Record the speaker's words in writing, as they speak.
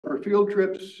For field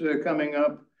trips coming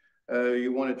up,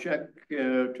 you want to check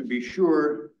to be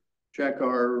sure, check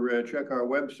our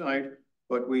website.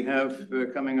 But we have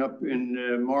coming up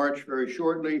in March very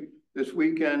shortly. This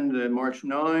weekend, March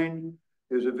 9,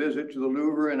 is a visit to the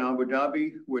Louvre in Abu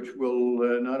Dhabi, which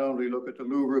will not only look at the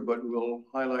Louvre, but will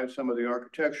highlight some of the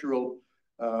architectural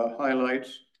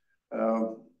highlights.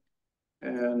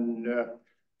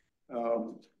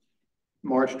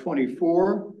 March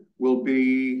 24 will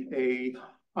be a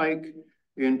hike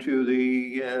into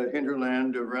the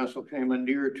hinterland of Ras Al Khaimah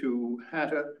near to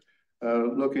Hatta,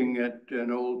 looking at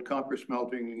an old copper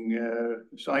smelting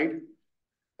site.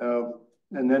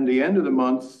 And then the end of the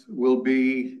month will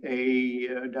be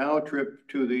a dhow trip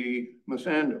to the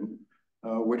Musandam,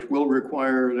 which will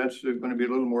require, that's going to be a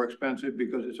little more expensive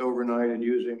because it's overnight and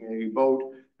using a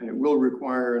boat, and it will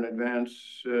require an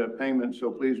advance payment.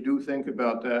 So please do think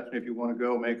about that. If you want to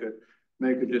go, make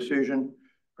a decision.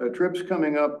 Trips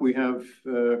coming up, we have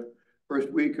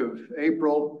first week of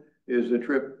April is a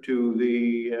trip to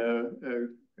the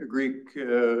Greek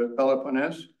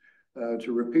Peloponnese. It's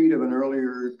a repeat of an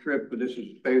earlier trip, but this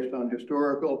is based on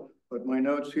historical. But my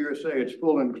notes here say it's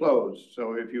full and closed.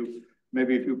 So if you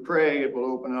pray, it will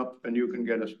open up and you can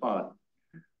get a spot.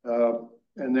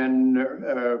 And then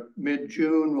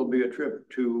mid-June will be a trip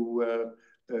to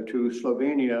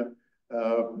Slovenia.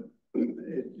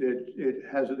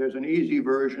 There's an easy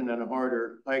version and a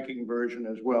harder hiking version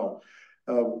as well.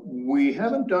 We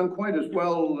haven't done quite as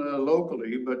well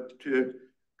locally, but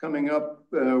coming up,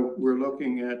 we're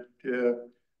looking at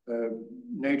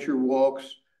nature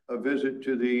walks, a visit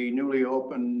to the newly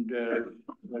opened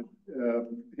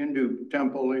Hindu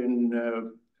temple in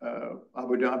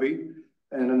Abu Dhabi,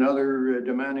 and another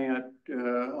Damaniyat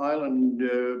island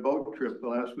boat trip. The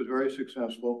last was very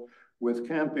successful with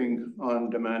camping on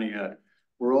Damaniyat.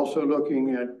 We're also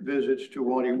looking at visits to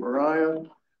Wadi Maraya,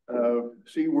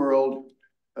 SeaWorld,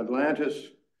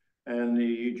 Atlantis, and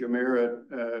the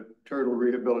Jumeirah Turtle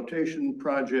Rehabilitation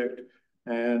Project.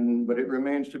 But it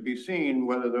remains to be seen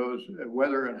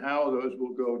whether and how those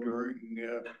will go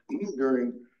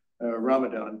during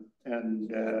Ramadan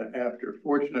and after.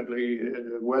 Fortunately,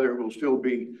 the weather will still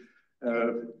be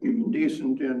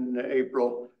decent in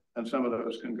April, and some of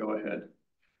those can go ahead.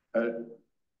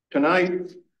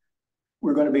 Tonight,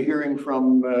 we're going to be hearing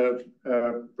from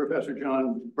Professor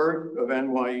John Burt of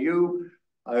NYU.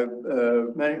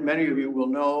 Many of you will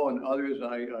know, and others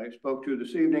I spoke to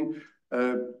this evening.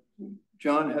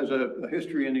 John has a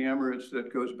history in the Emirates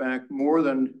that goes back more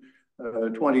than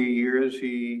 20 years.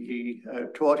 He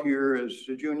taught here as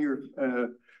a junior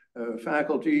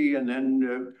faculty, and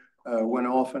then went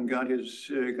off and got his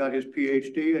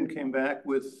PhD and came back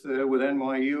with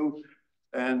NYU.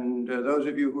 And those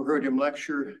of you who heard him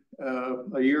lecture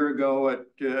a year ago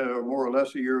or more or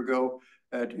less a year ago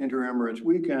at Inter-Emirates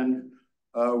Weekend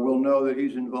will know that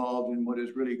he's involved in what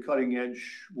is really cutting edge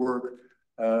work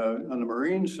on the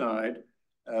marine side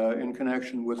in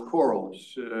connection with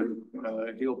corals.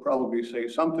 He'll probably say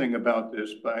something about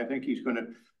this, but I think he's going to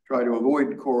try to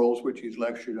avoid corals, which he's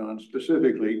lectured on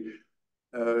specifically.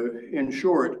 In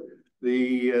short,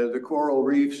 the coral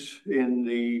reefs in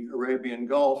the Arabian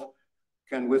Gulf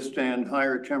can withstand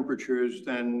higher temperatures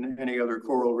than any other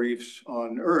coral reefs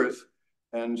on Earth,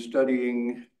 and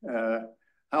studying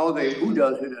who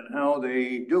does it and how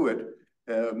they do it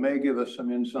may give us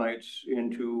some insights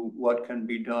into what can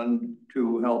be done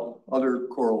to help other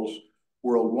corals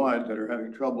worldwide that are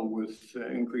having trouble with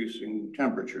increasing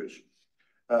temperatures.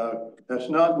 That's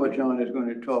not what John is going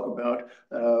to talk about.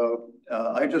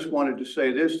 I just wanted to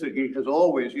say this, that he has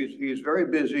always, he's very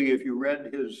busy. If you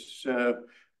read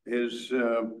his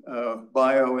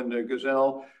bio in the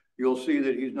Gazelle, you'll see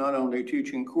that he's not only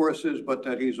teaching courses, but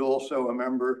that he's also a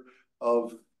member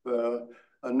of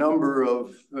a number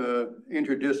of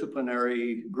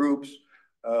interdisciplinary groups,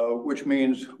 which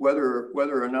means whether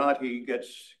or not he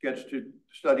gets to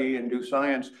study and do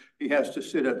science, he has to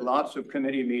sit at lots of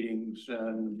committee meetings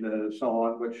and so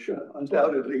on, which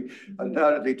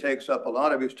undoubtedly takes up a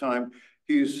lot of his time.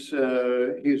 He's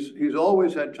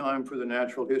always had time for the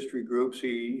natural history groups.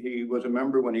 He was a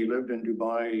member when he lived in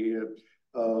Dubai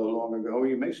long ago.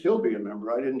 He may still be a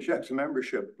member. I didn't check the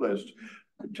membership list.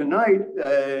 Tonight,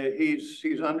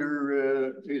 he's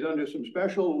under some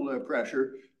special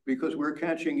pressure because we're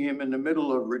catching him in the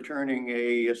middle of returning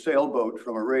a sailboat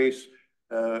from a race.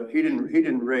 He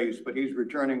didn't race, but he's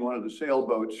returning one of the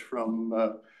sailboats from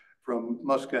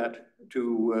Muscat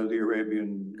to the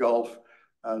Arabian Gulf.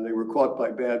 They were caught by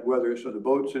bad weather, so the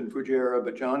boat's in Fujairah,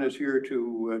 but John is here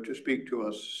to speak to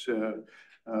us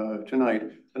tonight.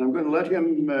 And I'm going to let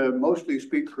him mostly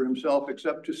speak for himself,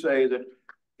 except to say that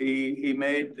He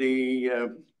made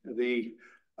the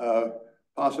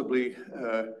possibly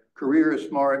career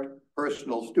smart,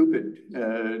 personal stupid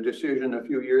decision a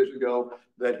few years ago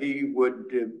that he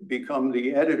would become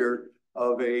the editor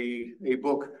of a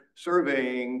book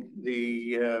surveying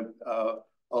a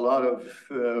lot of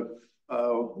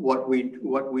what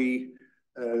we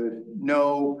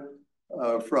know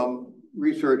from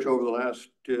research over the last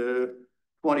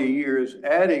 20 years,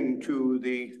 adding to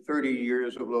the 30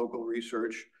 years of local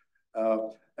research.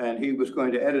 And he was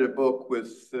going to edit a book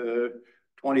with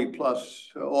 20 plus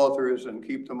authors and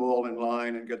keep them all in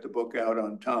line and get the book out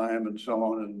on time and so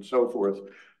on and so forth.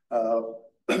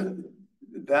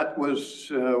 That was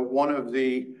one of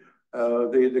the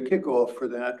kickoff for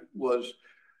that was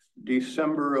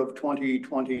December of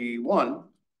 2021.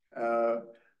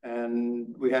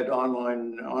 And we had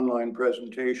online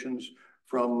presentations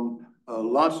from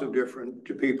lots of different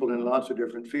people in lots of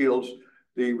different fields.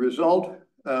 The result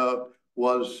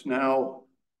was now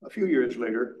a few years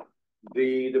later.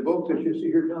 The book that you see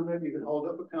here, Tom, maybe you can hold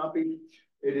up a copy.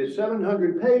 It is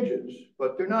 700 pages,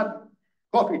 but they're not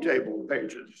coffee table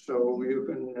pages, so you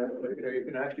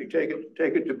can actually take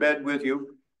it to bed with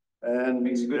you, and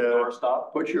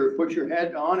put your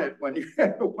head on it when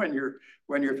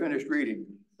you're finished reading.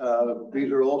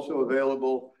 These are also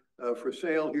available for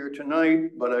sale here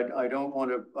tonight, but I don't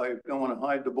want to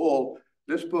hide the ball.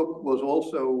 This book was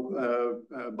also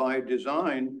by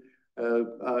design.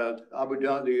 Abu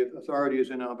Dhabi, the authorities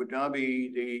in Abu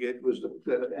Dhabi, it was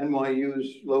the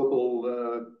NYU's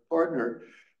local partner,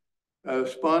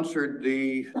 sponsored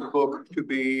the book to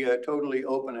be a totally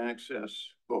open access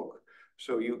book.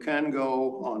 So you can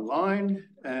go online.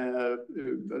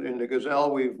 In the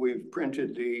Gazelle, we've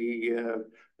printed the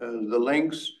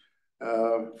links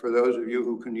for those of you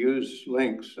who can use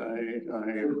links.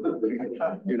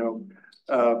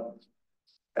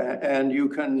 And you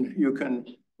can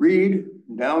read,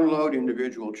 download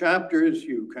individual chapters.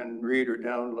 You can read or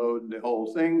download the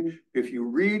whole thing. If you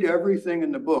read everything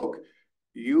in the book,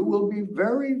 you will be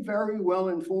very, very well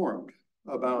informed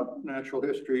about natural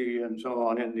history and so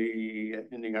on in the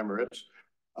Emirates.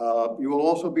 You will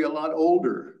also be a lot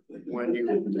older when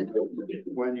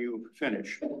you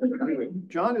finish. Anyway,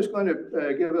 John is going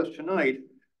to give us tonight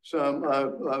some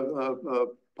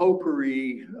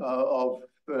potpourri of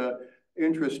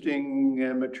interesting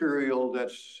material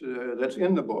that's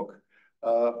in the book.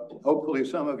 Hopefully,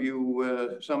 some of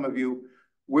you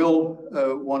will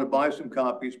want to buy some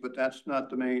copies, but that's not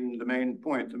the main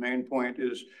point. The main point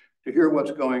is to hear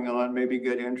what's going on, maybe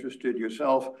get interested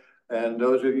yourself. And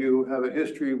those of you who have a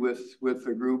history with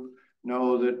the group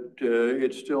know that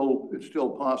it's still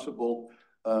possible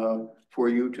for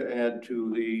you to add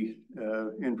to the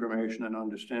information and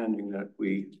understanding that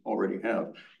we already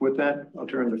have. With that, I'll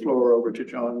turn the floor over to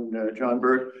John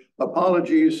Burt.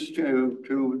 Apologies to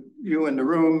you in the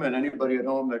room and anybody at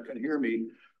home that can hear me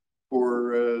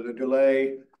for the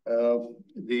delay.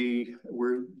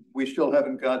 We still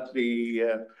haven't got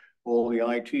all the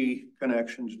IT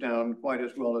connections down quite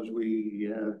as well as we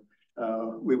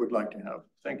would like to have.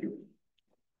 Thank you.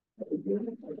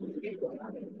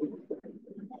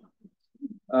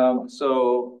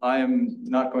 So I am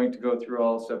not going to go through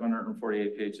all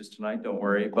 748 pages tonight, don't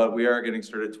worry, but we are getting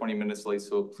started 20 minutes late,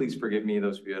 so please forgive me,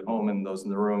 those of you at home and those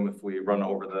in the room, if we run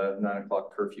over the 9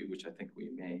 o'clock curfew, which I think we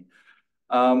may.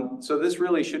 So this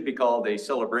really should be called a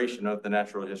celebration of the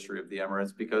natural history of the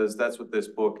Emirates, because that's what this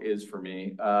book is for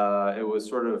me. It was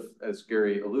sort of, as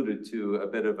Gary alluded to, a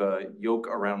bit of a yoke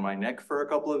around my neck for a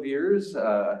couple of years.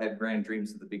 I had grand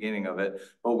dreams at the beginning of it,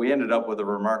 but we ended up with a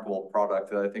remarkable product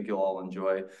that I think you'll all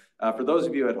enjoy. For those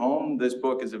of you at home, this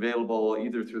book is available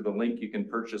either through the link you can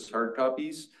purchase hard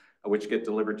copies, which get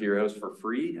delivered to your house for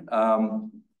free,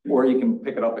 or you can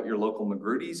pick it up at your local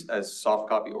Magrudy's as soft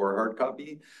copy or hard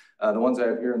copy. The ones I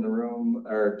have here in the room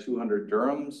are 200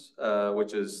 dirhams,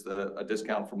 which is a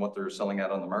discount from what they're selling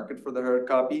out on the market for the hard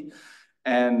copy.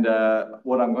 And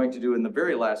what I'm going to do in the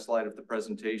very last slide of the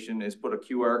presentation is put a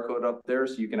QR code up there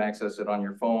so you can access it on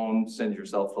your phone, send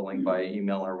yourself the link by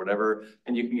email or whatever,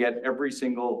 and you can get every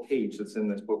single page that's in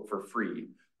this book for free.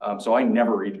 So I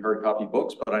never read hard copy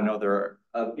books, but I know there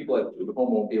are people at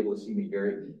home won't be able to see me,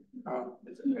 Gary.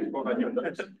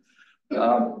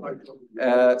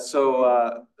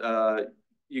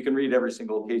 You can read every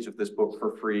single page of this book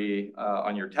for free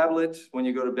on your tablet when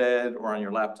you go to bed or on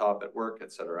your laptop at work,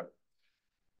 etc.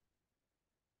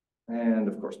 And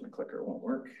of course, my clicker won't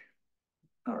work.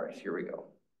 All right, here we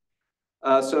go.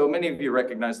 So many of you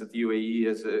recognize that the UAE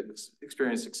has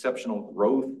experienced exceptional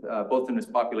growth, both in its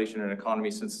population and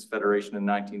economy since its federation in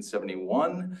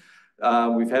 1971.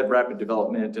 We've had rapid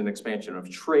development and expansion of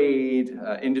trade,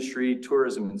 industry,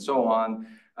 tourism, and so on.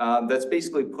 That's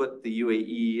basically put the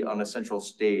UAE on a central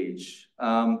stage.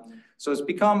 So it's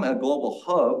become a global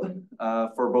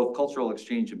hub for both cultural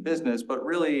exchange and business, but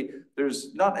really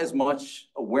there's not as much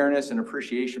awareness and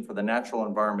appreciation for the natural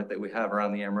environment that we have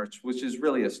around the Emirates, which is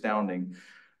really astounding.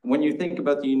 When you think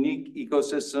about the unique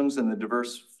ecosystems and the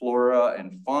diverse flora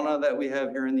and fauna that we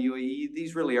have here in the UAE,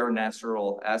 these really are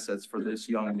natural assets for this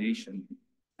young nation.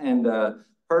 And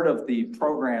part of the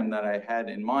program that I had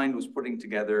in mind was putting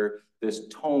together this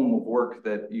tome of work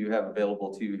that you have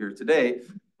available to you here today,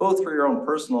 both for your own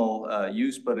personal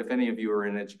use, but if any of you are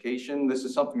in education, this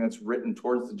is something that's written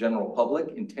towards the general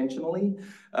public intentionally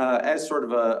as sort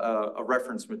of a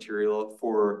reference material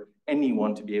for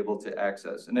anyone to be able to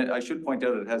access. And I should point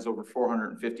out it has over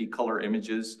 450 color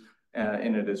images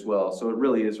in it as well. So it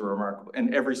really is a remarkable,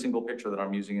 and every single picture that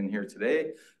I'm using in here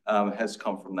today has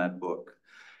come from that book.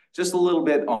 Just a little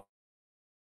bit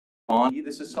on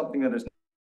this is something that is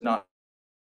not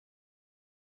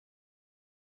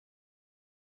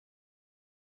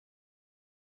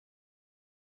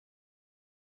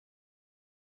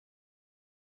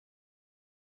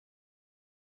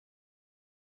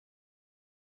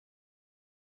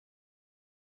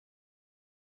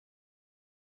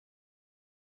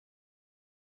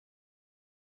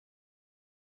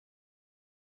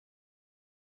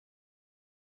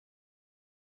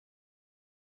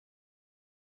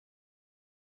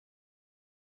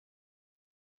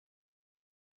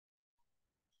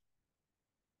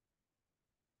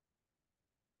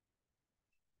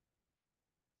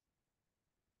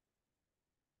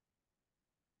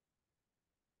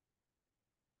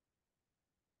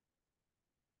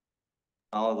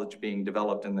knowledge being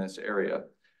developed in this area.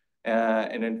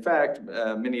 And in fact,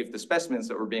 many of the specimens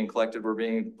that were being collected were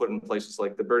being put in places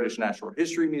like the British Natural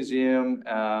History Museum.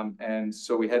 And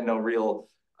so we had no real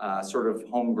sort of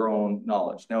homegrown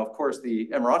knowledge. Now, of course, the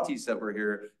Emiratis that were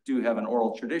here do have an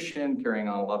oral tradition carrying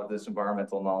on a lot of this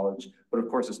environmental knowledge, but of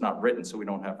course it's not written, so we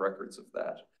don't have records of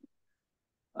that.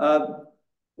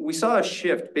 We saw a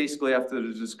shift basically after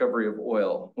the discovery of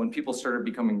oil when people started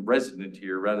becoming resident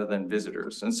here rather than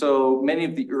visitors. And so many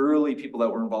of the early people that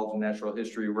were involved in natural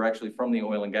history were actually from the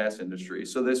oil and gas industry.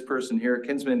 So this person here,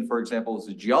 Kinsman, for example, is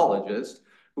a geologist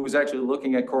who was actually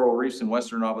looking at coral reefs in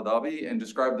Western Abu Dhabi and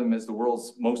described them as the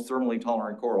world's most thermally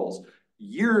tolerant corals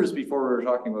years before we were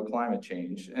talking about climate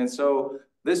change. And so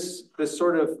this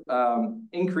sort of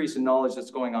increase in knowledge that's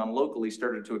going on locally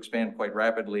started to expand quite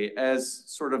rapidly as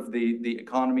sort of the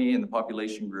economy and the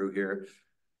population grew here.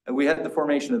 And we had the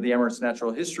formation of the Emirates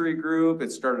Natural History Group.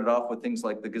 It started off with things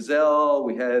like the Gazelle.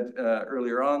 We had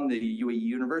earlier on the UAE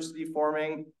University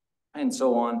forming and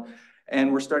so on.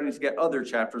 And we're starting to get other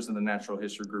chapters in the Natural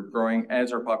History Group growing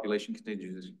as our population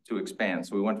continues to expand.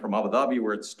 So we went from Abu Dhabi,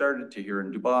 where it started, to here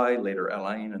in Dubai, later Al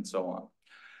Ain, and so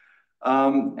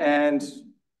on. And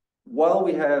while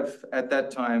we have, at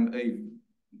that time, a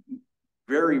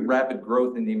very rapid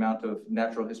growth in the amount of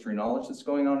natural history knowledge that's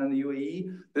going on in the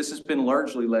UAE, this has been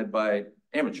largely led by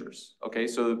amateurs. Okay,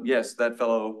 so yes, that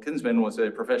fellow Kinsman was a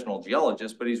professional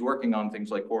geologist, but he's working on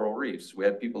things like coral reefs. We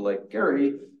had people like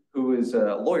Gary, who is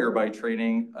a lawyer by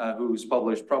training, who's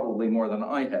published probably more than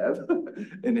I have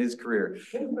in his career.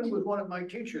 Kinsman was one of my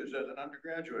teachers as an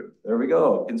undergraduate. There we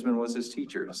go. Kinsman was his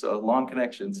teacher, so long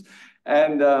connections.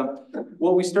 And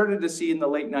what we started to see in the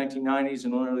late 1990s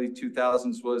and early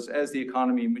 2000s was as the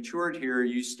economy matured here,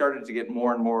 you started to get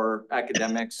more and more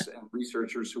academics and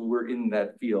researchers who were in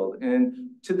that field.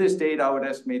 And to this date, I would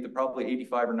estimate that probably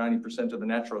 85 or 90% of the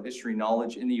natural history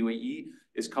knowledge in the UAE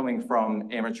is coming from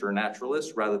amateur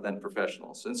naturalists rather than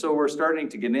professionals. And so we're starting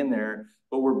to get in there,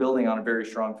 but we're building on a very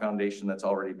strong foundation that's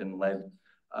already been led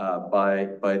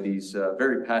by these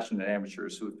very passionate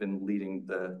amateurs who have been leading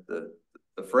the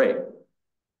fray.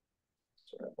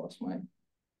 Sorry, I lost my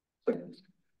place.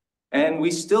 And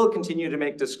we still continue to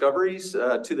make discoveries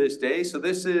to this day. So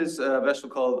this is a vessel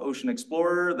called Ocean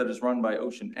Explorer that is run by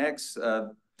Ocean X.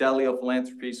 Dalio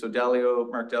Philanthropy. So Ray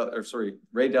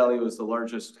Dalio is the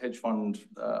largest hedge fund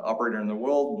operator in the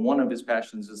world. One of his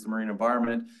passions is the marine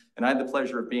environment. And I had the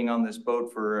pleasure of being on this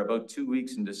boat for about 2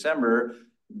 weeks in December.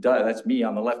 That's me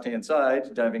on the left-hand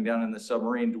side, diving down in the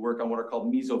submarine to work on what are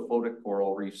called mesophotic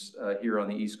coral reefs here on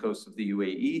the east coast of the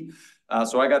UAE.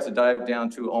 So I got to dive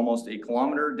down to almost 1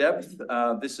 kilometer depth.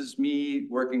 This is me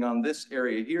working on this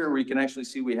area here, where you can actually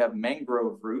see we have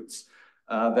mangrove roots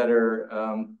that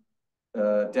are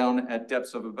down at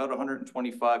depths of about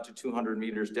 125 to 200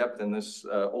 meters depth in this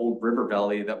old river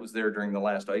valley that was there during the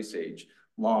last ice age.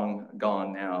 long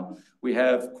gone now. We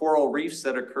have coral reefs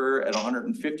that occur at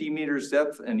 150 meters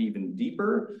depth and even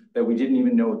deeper that we didn't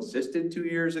even know existed 2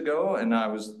 years ago. And I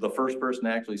was the first person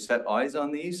to actually set eyes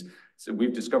on these. So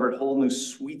we've discovered whole new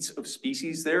suites of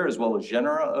species there, as well as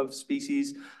genera of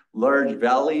species, large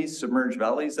valleys, submerged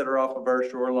valleys that are off of our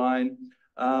shoreline.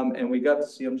 And we got to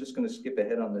see, I'm just going to skip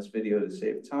ahead on this video to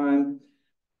save time.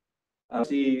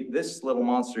 See this little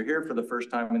monster here for the first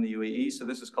time in the UAE. So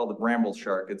this is called the bramble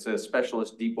shark. It's a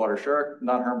specialist deep water shark,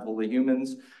 not harmful to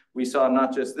humans. We saw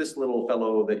not just this little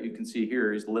fellow that you can see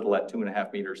here, he's little at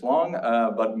 2.5 meters long,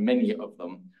 but many of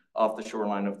them off the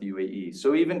shoreline of the UAE.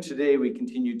 So even today, we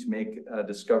continue to make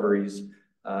discoveries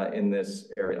in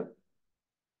this area.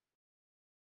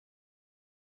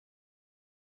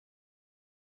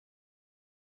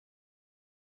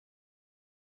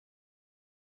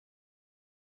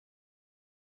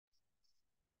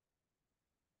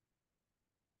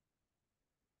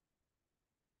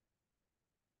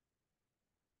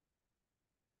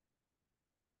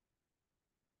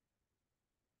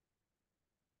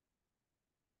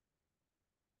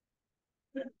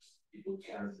 People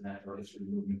challenge the natural history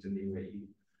movement in the UAE.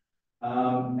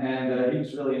 He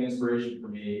was really an inspiration for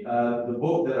me. The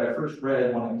book that I first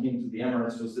read when I came to the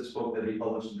Emirates was this book that he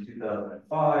published in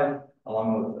 2005,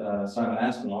 along with Simon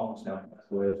Aspinall, who's now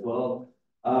passed away as well,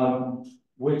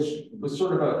 which was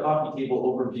sort of a coffee table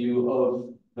overview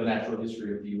of the natural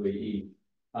history of the UAE.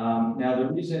 Now,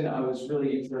 the reason I was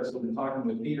really interested in talking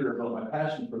with Peter about my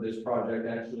passion for this project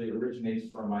actually originates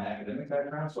from my academic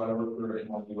background. So I work for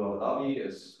NYU Abu Dhabi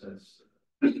as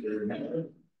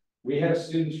we have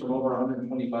students from over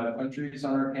 125 countries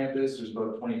on our campus. There's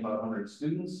about 2,500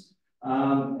 students,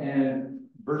 and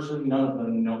virtually none of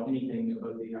them know anything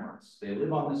about the Emirates. They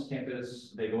live on this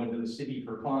campus, they go into the city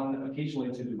for fun,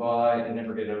 occasionally to Dubai, and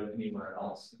never get out anywhere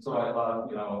else. And so I thought,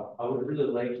 you know, I would really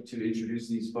like to introduce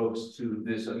these folks to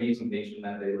this amazing nation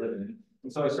that they live in.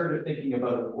 And so I started thinking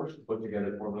about a course to put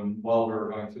together for them while we were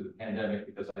going through the pandemic,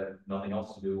 because I had nothing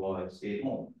else to do while I stayed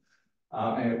home.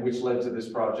 And which led to this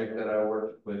project that I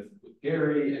worked with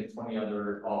Gary and 20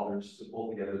 other authors to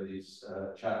pull together these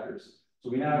chapters. So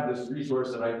we now have this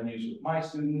resource that I can use with my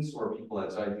students or people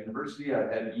outside university.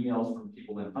 I've had emails from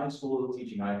people in high school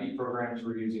teaching IB programs.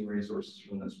 We're using resources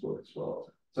from this book as well.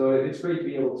 So it's great to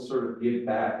be able to sort of give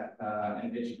back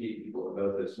and educate people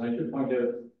about this. And I should point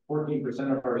out,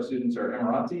 14% of our students are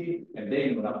Emirati, and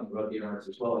they know nothing about the Emirates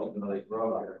as well, even though they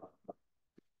grow up here.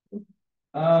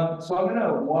 So I'm going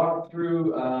to walk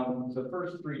through the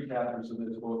first 3 chapters of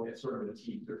this book as sort of a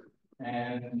teaser.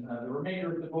 And the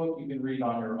remainder of the book you can read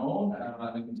on your own.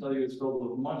 I can tell you it's filled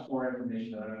with much more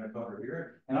information that I'm going to cover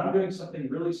here. And I'm doing something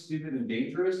really stupid and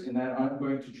dangerous in that I'm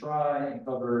going to try and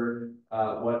cover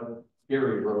what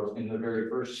Gary wrote in the very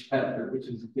first chapter, which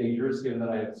is dangerous given that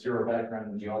I have zero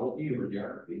background in geology or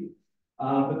geography.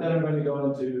 But then I'm going to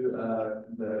go into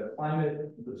the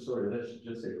climate, let's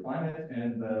just say climate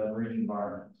and the marine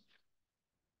environment.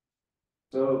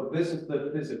 So this is the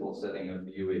physical setting of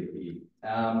the UAE.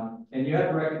 And you have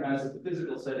to recognize that the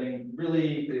physical setting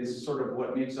really is sort of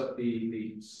what makes up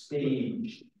the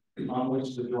stage on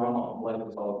which the drama of life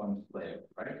is all going to play out,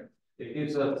 right? It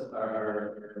gives us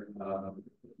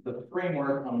the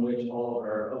framework on which all of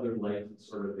our other life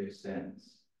sort of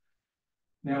extends.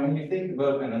 Now, when you think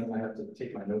about, and I have to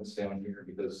take my notes down here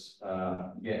because,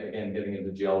 again, getting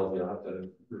into geology, I'll have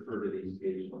to refer to these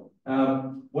occasionally.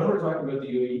 When we're talking about the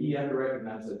UAE, you have to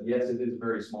recognize that, yes, it is a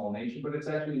very small nation, but it's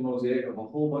actually a mosaic of a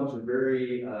whole bunch of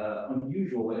very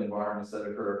unusual environments that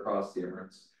occur across the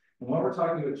Emirates. And when we're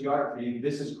talking about geography,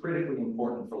 this is critically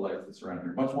important for life that's around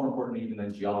here, much more important even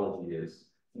than geology is.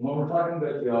 And when we're talking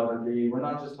about geography, we're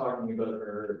not just talking about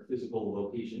our physical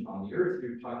location on the Earth,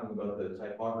 you're talking about the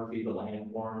typography, the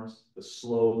landforms, the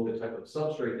slope, the type of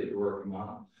substrate that you're working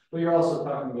on. But you're also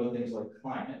talking about things like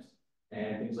climate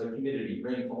and things like humidity,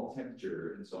 rainfall,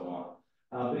 temperature, and so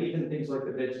on. But even things like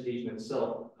the vegetation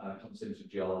itself comes into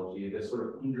geology that sort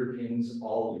of underpins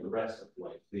all of the rest of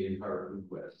life, the entire food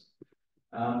web.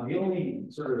 The only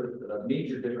sort of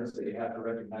major difference that you have to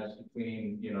recognize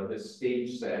between, you know, this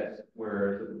stage set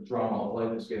where the drama of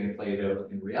life is getting played out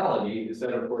in reality is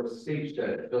that, of course, the stage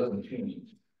set doesn't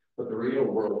change, but the real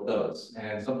world does.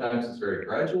 And sometimes it's very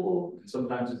gradual, and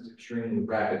sometimes it's extremely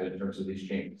rapid in terms of these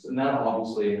changes. And that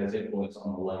obviously has influence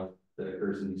on the life that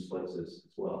occurs in these places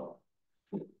as well.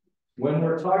 When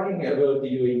we're talking about the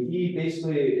UAE,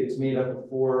 basically it's made up of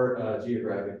four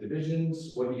geographic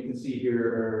divisions. What you can see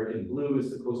here in blue is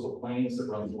the coastal plains that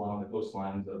runs along the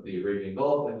coastlines of the Arabian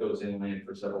Gulf that goes inland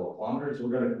for several kilometers.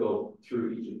 We're going to go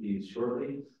through each of these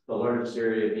shortly. The largest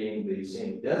area being the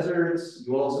sandy deserts.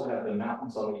 You also have the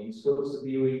mountains on the east coast of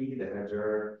the UAE. The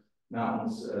Hajar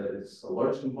Mountains is a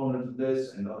large component of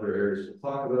this, and other areas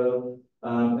we'll talk about.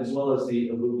 As well as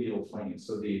the alluvial plains.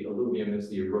 So the alluvium is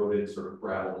the eroded sort of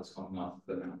gravel that's coming off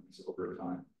the mountains over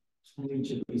time. And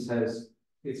each of these has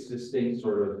its distinct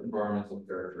sort of environmental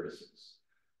characteristics.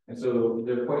 And so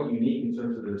they're quite unique in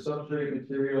terms of their substrate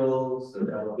materials,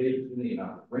 their elevation, the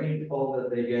amount of rainfall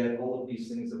that they get, all of these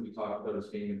things that we talk about as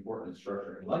being important in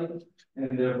structuring life.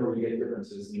 And therefore we get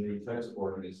differences in the types of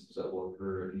organisms that will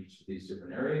occur in each of these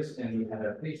different areas and the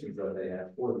adaptations that they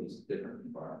have for these different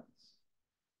environments.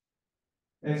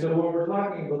 And so when we're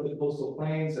talking about the coastal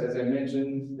plains, as I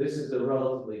mentioned, this is a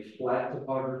relatively flat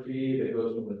topography that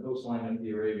goes from the coastline of the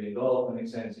Arabian Gulf and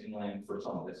extends inland for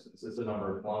some distance. It's a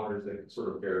number of kilometers that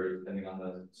sort of vary depending on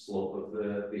the slope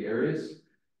of the areas.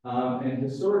 And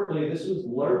historically, this was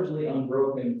largely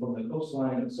unbroken from the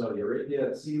coastline of Saudi Arabia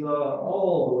at Sila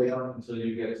all the way up until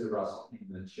you get to Ras Al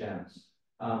Khaimah and Shams.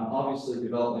 Obviously,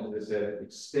 development has had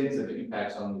extensive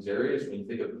impacts on these areas. When you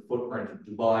think of the footprint of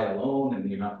Dubai alone and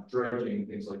the amount of dredging and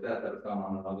things like that that have gone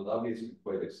on in Abu Dhabi, it's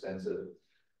quite extensive.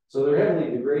 So they're heavily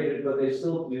degraded, but they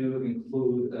still do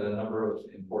include a number of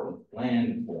important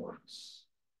landforms.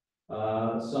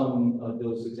 Some of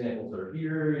those examples are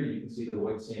here. You can see the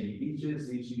white sandy beaches.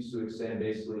 These used to extend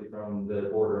basically from the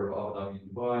border of Abu Dhabi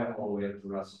and Dubai all the way up to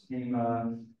Ras Al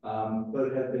Khaimah,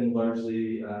 but have been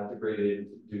largely degraded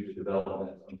due to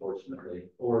development, unfortunately,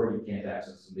 or you can't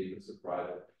access them because of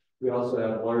private. We also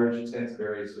have large, extensive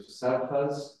areas of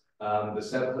sabkhas. The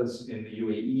sabkhas in the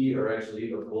UAE are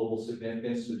actually of global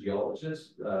significance to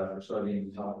geologists for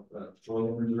studying top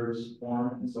petroleum reserves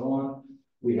form and so on.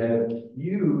 We have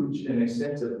huge and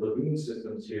extensive lagoon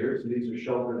systems here. So these are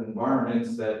sheltered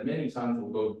environments that many times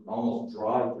will go almost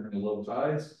dry during the low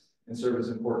tides and serve as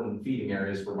important feeding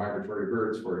areas for migratory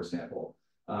birds, for example.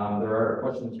 There are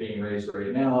questions being raised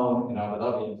right now in Abu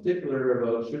Dhabi in particular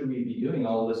about should we be doing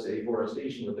all this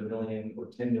afforestation with 1 million or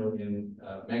 10 million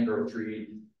mangrove tree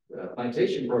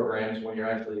plantation programs when you're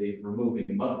actually removing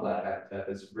mudflat habitat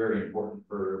that's very important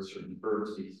for certain bird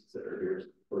species that are here,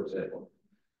 for example.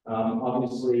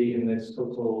 Obviously, in this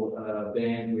coastal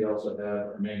band, we also have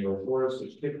our mangrove forests,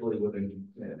 which typically would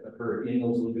occur in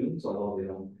those lagoons, although they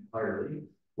don't entirely,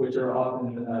 which are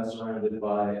often surrounded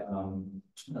by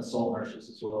salt marshes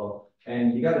as well.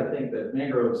 And you got to think that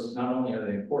mangroves, not only are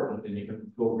they important, and you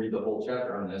can go read the whole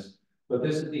chapter on this, but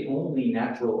this is the only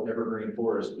natural evergreen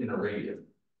forest in Arabia.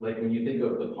 Like when you think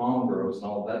of the palm groves and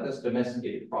all of that, that's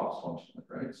domesticated crops function,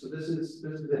 right? So this is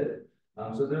it.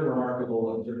 So they're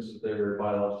remarkable in terms of their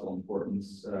biological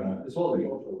importance, as well as the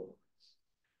cultural importance.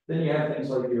 Then you have things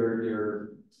like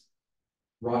your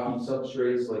rocky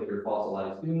substrates, like your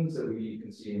fossilized dunes that we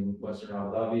can see in Western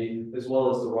Abu Dhabi, as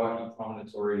well as the rocky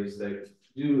promontories that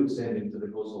do extend into the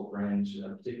coastal fringe,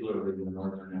 particularly in the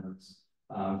Northern Emirates,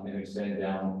 and extend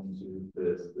down into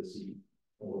the sea.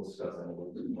 We'll discuss that a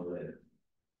little bit more later.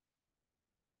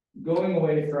 Going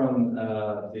away from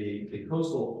the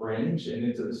coastal fringe and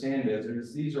into the sand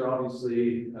deserts, these are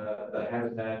obviously the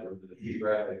habitat or the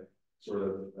geographic sort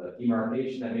of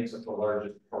demarcation that makes up the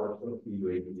largest part of the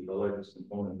UAE, the largest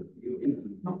component of the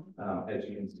UAE, as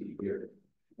you can see here.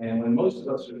 And when most of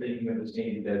us are thinking of the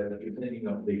sandy desert, you're thinking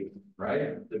of Liwa,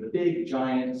 right? The big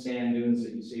giant sand dunes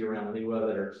that you see around Liwa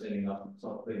that are extending up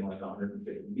something like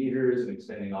 150 meters and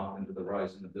extending off into the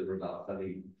horizon of the Ras Al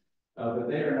Khaimah. But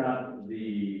they are not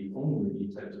the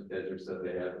only types of deserts that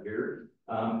they have here.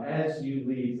 As you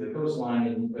leave the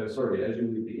coastline, as you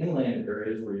leave the inland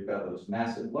areas where you've got those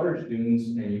massive large dunes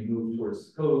and you move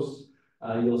towards the coast,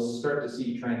 you'll start to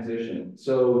see transition.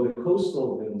 So the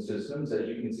coastal dune systems, as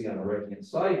you can see on the right-hand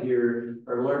side here,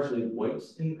 are largely white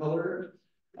in color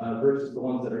versus the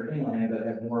ones that are inland that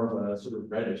have more of a sort of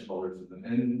reddish color to them.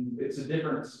 And it's a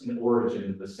difference in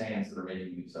origin of the sands that are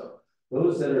making these up.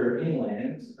 Those that are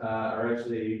inland are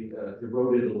actually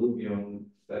eroded alluvium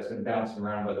that's been bouncing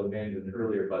around by the wind and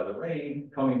earlier by the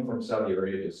rain coming from Saudi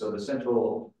Arabia. So the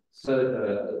central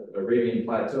Arabian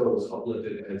plateau is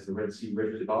uplifted as the Red Sea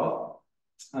rifted off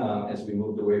as we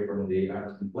moved away from the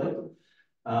African plate.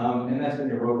 And that's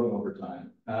been eroding over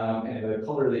time. And the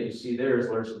color that you see there is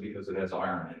largely because it has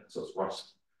iron in it, so it's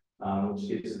rust. Which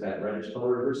gives it that reddish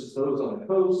color versus those on the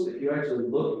coast. If you actually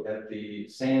look at the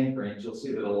sand grains, you'll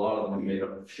see that a lot of them are made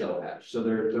up of shell ash. So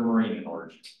they're marine in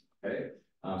origin, okay?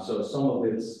 So some of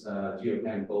it's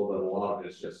geochemical, but a lot of it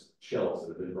is just shells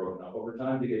that have been broken up over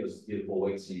time to give us beautiful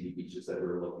white sandy beaches that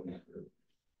we're looking at.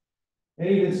 And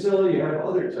even still, you have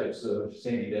other types of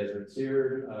sandy deserts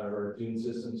here, or dune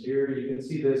systems here. You can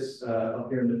see this up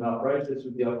here in the top right. This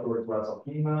would be up towards Ras Al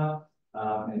Khaimah.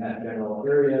 In that general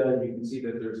area, you can see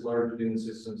that there's large dune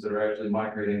systems that are actually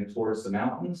migrating towards the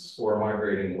mountains or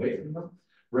migrating away from them.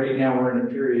 Right now, we're in a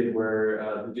period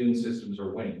where the dune systems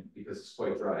are winning because it's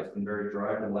quite dry. It's been very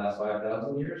dry for the last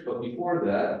 5,000 years, but before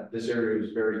that, this area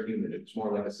was very humid. It was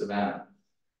more like a savanna.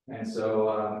 And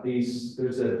so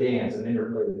there's a dance, an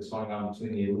interplay that's going on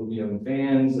between the alluvium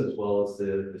fans as well as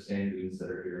the sand dunes that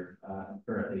are here.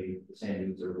 Currently, the sand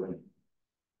dunes are winning.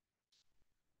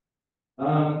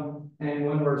 And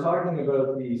when we're talking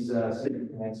about these city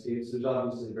landscapes, there's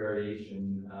obviously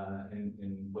variation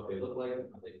in what they look like and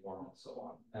how they form and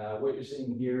so on. What you're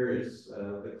seeing here is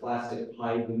the classic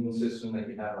high dune system that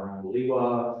you have around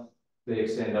Liwa. They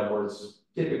extend upwards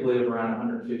typically of around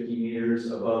 150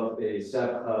 meters above a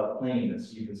steppe plain that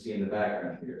you can see in the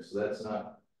background here. So that's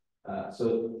not,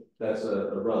 that's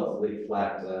a relatively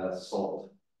flat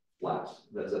salt flat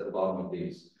that's at the bottom of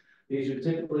these. These are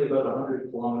typically about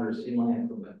 100 kilometers inland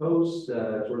from the coast,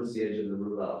 towards the edge of the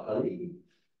Rub al Khali.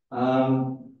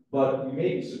 But you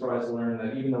may be surprised to learn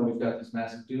that even though we've got these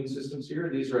massive dune systems here,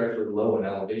 these are actually low in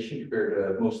elevation compared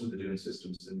to most of the dune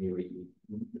systems in the UAE.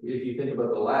 If you think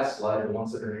about the last slide, the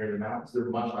ones that are near the mountains, they're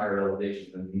much higher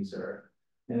elevation than these are.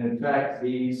 And in fact,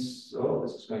 these, oh,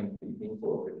 this is going to be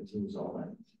painful if it continues all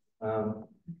night.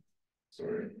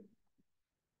 Sorry.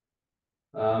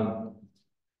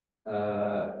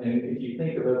 And if you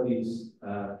think about these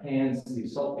pans,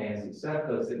 these salt pans, these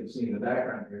sapphires that you see in the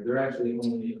background here, they're actually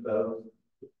only about,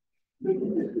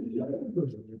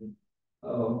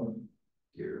 oh,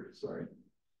 dear, sorry.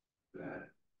 Bad.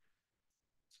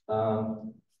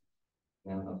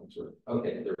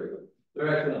 Okay, there we go.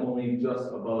 They're actually only just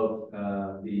above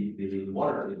the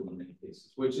water table in many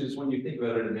cases, which is, when you think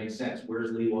about it, it makes sense.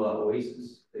 Where's Liwa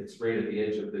Oasis? It's right at the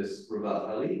edge of this Rub al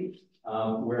Khali,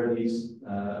 where these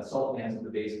salt pans at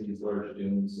the base of these large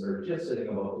dunes are just sitting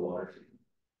above the water table.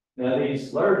 Now,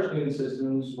 these large dune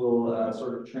systems will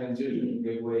sort of transition and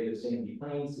give way to sandy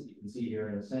plains that you can see here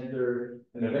in the center,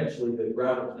 and eventually the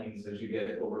gravel plains as you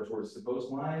get over towards the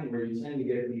coastline, where you tend to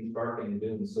get these barking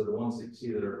dunes. So the ones that you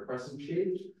see that are crescent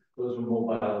shaped, those are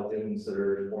mobile dunes that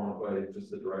are formed by just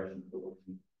the direction of the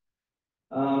wind.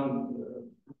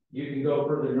 You can go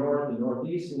further north and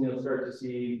northeast, and you'll start to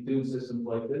see dune systems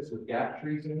like this with gap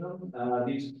trees in them.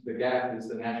 The gap is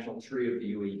the national tree of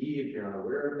the UAE, if you're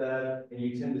unaware of that, and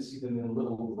you tend to see them in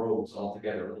little groves all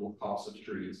together, little copse of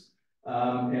trees.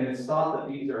 And it's thought that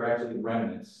these are actually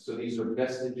remnants. So these are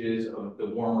vestiges of the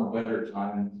warmer winter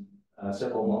time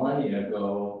several millennia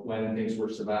ago, when things were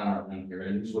savanna around here,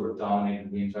 and these would have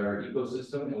dominated the entire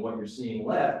ecosystem. And what you're seeing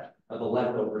left are the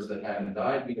leftovers that haven't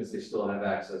died because they still have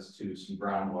access to some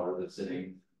groundwater that's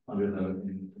sitting under them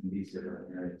in these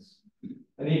different areas.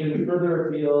 And even further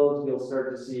afield, you'll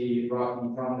start to see rocky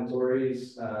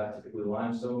promontories, typically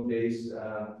limestone based,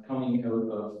 coming out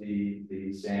of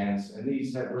the sands. And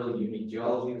these have really unique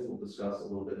geology, as we'll discuss a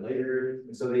little bit later.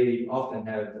 And so they often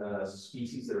have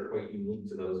species that are quite unique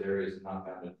to those areas and not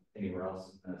found anywhere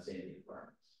else in sandy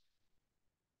environments.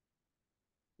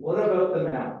 What about the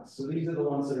mountains? So these are the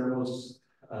ones that are most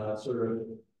sort of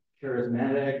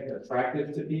charismatic,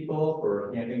 attractive to people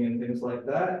for camping and things like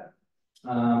that.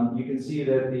 You can see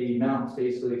that the mountains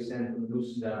basically extend from the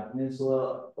Nusa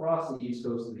Peninsula across the east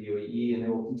coast of the UAE, and they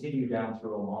will continue down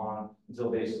through Oman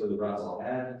until basically the Ras Al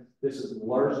Had. This is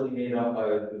largely made up by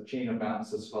the chain of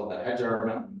mountains that's called the Hajar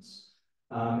Mountains.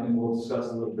 And we'll discuss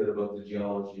a little bit about the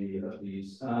geology of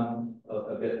these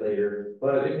a bit later.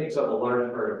 But it makes up a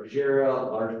large part of Fujairah,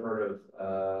 a large part of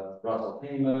Ras Al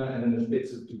Khaimah, and then there's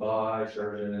bits of Dubai,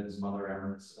 Sharjah, and some other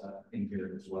emirates in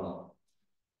here as well.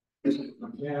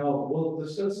 Now, we'll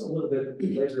discuss a little bit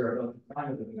later about the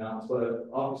climate of the mountains, but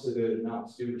obviously the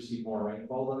mountains do receive more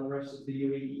rainfall than the rest of the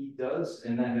UAE does,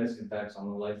 and that has impacts on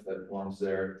the life that forms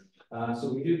there.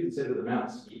 So we do consider the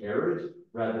mountains to be arid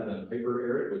rather than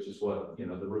hyper-arid, which is what, you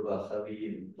know, the Rub al Khali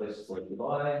and places like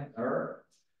Dubai are.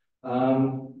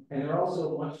 And they're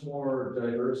also much more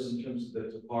diverse in terms of the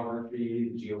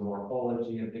topography, the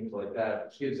geomorphology, and things like that,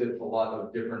 which gives it a lot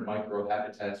of different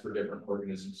microhabitats for different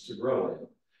organisms to grow in.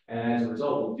 And as a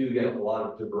result, we do get a lot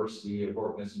of diversity of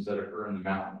organisms that occur in the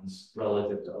mountains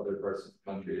relative to other parts of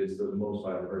the country. It's the most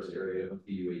biodiverse area of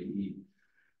the UAE.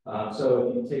 So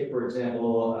if you take, for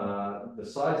example, the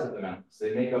size of the mountains,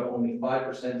 they make up only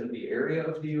 5% of the area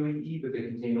of the UAE, but they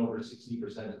contain over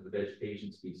 60% of the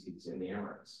vegetation species in the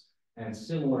Emirates. And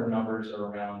similar numbers are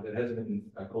around, it hasn't been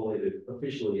collated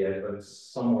officially yet, but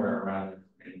it's somewhere around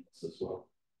as well.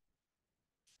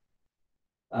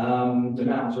 The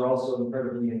mountains are also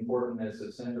incredibly important as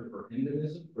a center for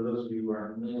endemism. For those of you who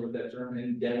aren't familiar with that term,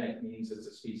 endemic means it's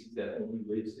a species that only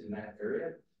lives in that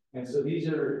area. And so these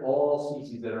are all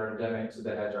species that are endemic to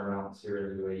the Hajar Mountains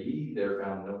here in the UAE. They're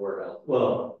found nowhere else.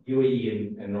 Well,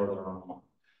 UAE and Northern Oman.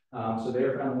 So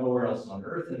they're found nowhere else on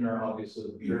Earth and are obviously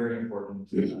very important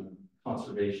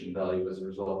conservation value as a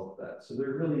result of that. So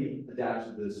they're really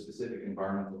adapted to the specific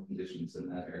environmental conditions in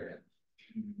that area.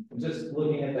 Just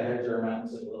looking at the Hajar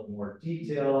Mountains in a little more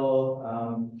detail.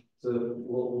 So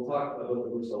we'll talk about the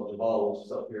Burj Al Jabal, which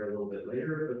is up here a little bit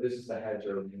later, but this is the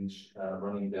Hajar range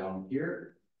running down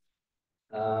here.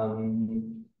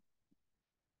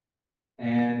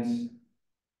 And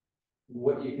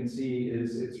what you can see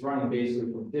is it's running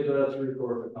basically from Dibba through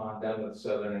Khorfakan down to the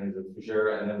southern end of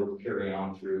Fujairah, and then we'll carry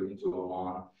on through into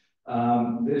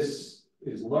Oman. This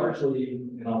is largely,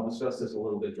 and I'll discuss this a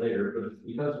little bit later, but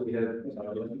because we had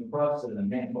the crust and the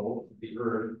mantle of the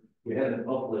earth, we had an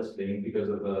uplifting because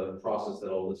of a process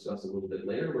that I'll discuss a little bit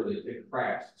later, where the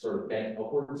cracks sort of bent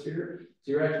upwards here.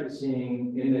 So you're actually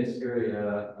seeing in this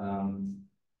area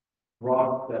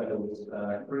rock that was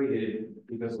created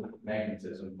because of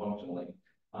magnetism functionally.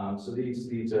 So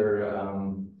these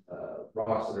are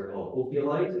rocks that are called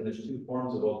ophiolite, and there's two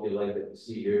forms of ophiolite that you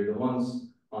see here. The ones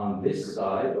on this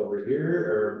side over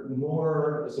here are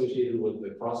more associated with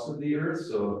the crust of the earth,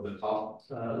 so the top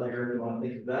layer, if you want to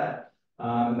think of that.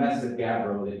 And that's the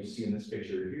gabbro that you see in this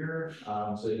picture here.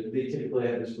 So they typically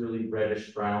have this really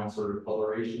reddish brown sort of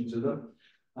coloration to them.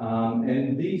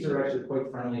 And these are actually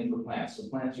quite friendly for plants. So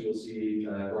plants you will see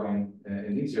growing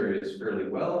in these areas fairly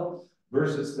well,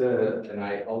 versus the, and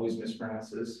I always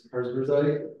mispronounce this,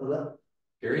 Herzbergite.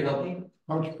 Gary, help me.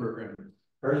 Herzbergite.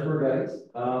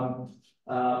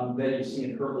 That you see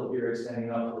in purple here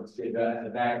extending upwards to the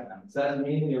background. So that's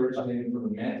mainly originating from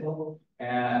the mantle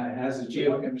and it has a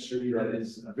geochemistry that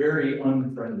is very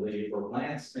unfriendly for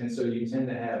plants. And so you tend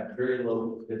to have very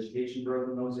low vegetation growth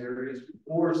in those areas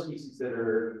or species that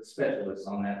are specialists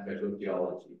on that type of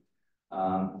geology.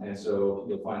 And so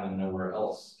you'll find them nowhere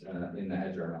else in the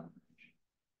Hajar Mountain range.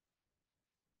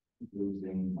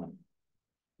 Losing my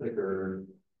clicker.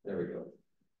 There we go.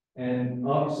 And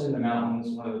obviously in the mountains,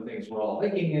 one of the things we're all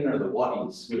hiking in are the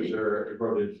wadis, which are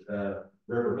eroded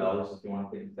river valleys, if you want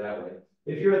to think it that way.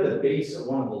 If you're at the base of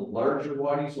one of the larger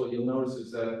wadis, what you'll notice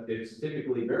is that it's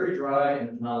typically very dry and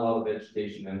there's not a lot of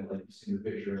vegetation in it, like you see in the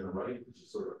picture on the right, which is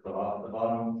sort of cut off at the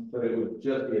bottom, but it would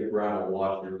just be a gravel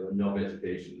wash with no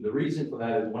vegetation. The reason for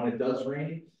that is when it does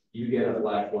rain, you get a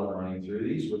flash flood running through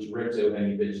these, which rips out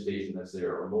any vegetation that's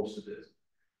there, or most of it.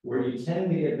 Where you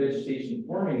tend to get vegetation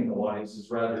forming in the wadis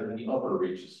is rather in the upper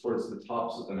reaches, towards the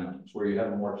tops of the mountains, where you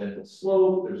have a more gentle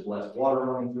slope, there's less water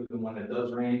running through them when it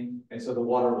does rain, and so the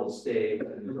water will stay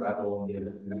in the gravel and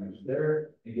the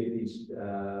there and give these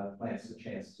plants a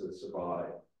chance to survive.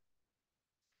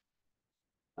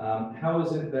 How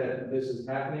is it that this is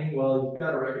happening? Well, you've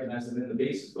got to recognize that in the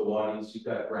base of the wadis, you've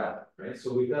got gravel, right?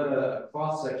 So we've got a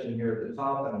cross section here at the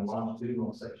top and a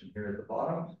longitudinal section here at the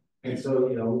bottom. And so,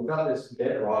 you know, we've got this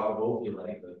bedrock of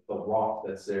ophiolite, the rock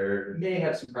that's there. It may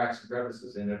have some cracks and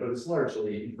crevices in it, but it's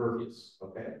largely impervious,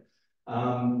 okay?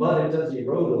 But it does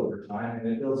erode over time, and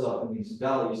it builds up in these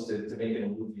valleys to make an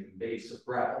alluvium base of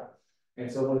gravel.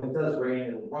 And so when it does rain,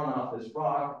 it'll run off this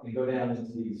rock and go down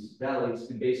into these valleys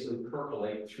and basically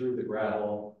percolate through the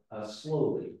gravel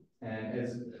slowly. And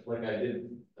as like I did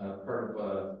part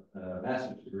of a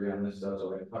master's degree on this stuff,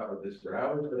 so I can talk about this for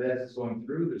hours, but as it's going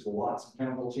through, there's lots of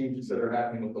chemical changes that are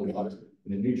happening with the water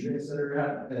and the nutrients that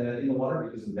are in the water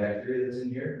because of the bacteria that's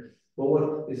in here. But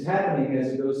what is happening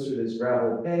as it goes through this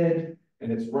gravel bed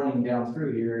and it's running down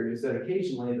through here is that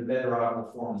occasionally the bedrock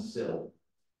will form a sill.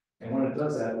 And when it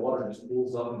does that, the water just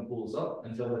pools up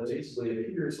until it basically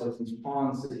appears like these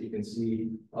ponds that you can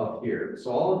see up here. So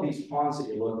all of these ponds that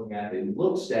you're looking at, they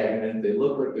look stagnant, they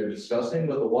look like they're disgusting,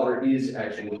 but the water is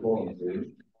actually flowing through,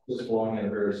 just flowing at a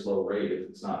very slow rate if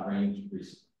it's not rained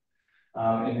recently.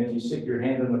 And if you stick your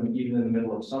hand in them, even in the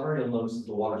middle of summer, you'll notice that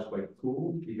the water's quite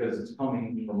cool because it's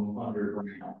coming from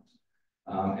underground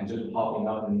and just popping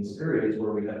up in these areas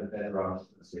where we have the bedrock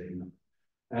sitting up.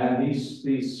 And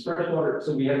these freshwater,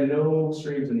 so we have no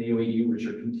streams in the UAE which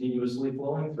are continuously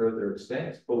flowing throughout their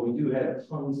extent, but we do have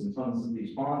tons and tons of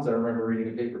these ponds. I remember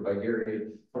reading a paper by Gary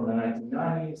from the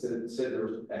 1990s that said there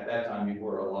was, at that time,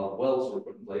 before a lot of wells were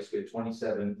put in place, we had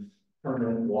 27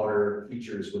 permanent water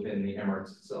features within the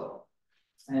Emirates itself.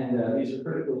 And these are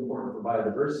critically important for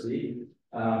biodiversity.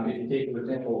 If you take, for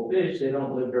example, fish, they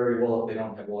don't live very well if they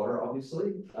don't have water,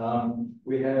 obviously.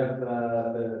 We have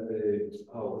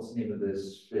what's the name of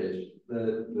this fish?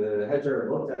 The hedger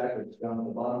looked at, which is down at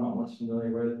the bottom, I'm less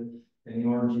familiar with, and the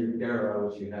orange Gara,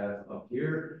 which you have up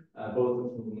here,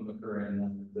 both of whom occur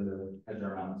in the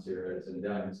hedger mountains here as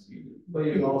endemics. But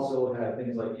you also have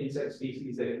things like insect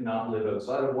species that cannot live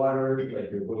outside of water,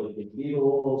 like your woolly pig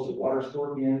beetles, your water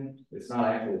scorpion. It's not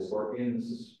actually a scorpion, this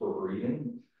is for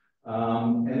breeding.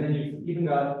 And then you've even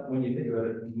got, when you think about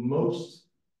it, most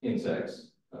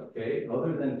insects, okay,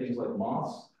 other than things like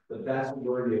moths, the vast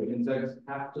majority of insects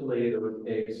have to lay their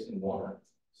eggs in water.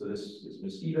 So this is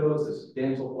mosquitoes, this is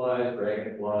damselflies,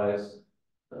 dragonflies,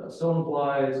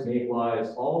 stoneflies,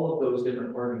 mayflies, all of those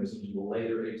different organisms will lay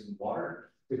their eggs in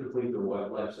water to complete their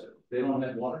life cycle. If they don't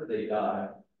have water, they die.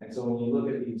 And so when you look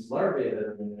at these larvae that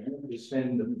are in there, they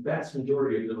spend the vast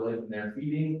majority of their life in there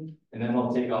feeding, and then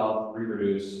they'll take off,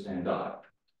 reproduce, and die.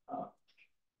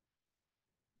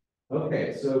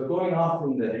 Okay, so going off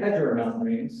from the Hedger mountain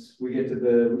range, we get to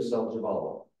the Roussel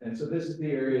Jabal. And so this is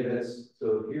the area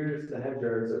so here's the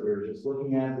Hedgers that we were just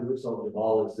looking at. The Roussel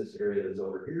Jabal is this area that's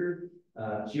over here,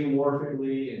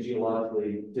 geomorphically and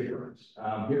geologically different.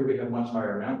 Here we have much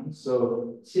higher mountains.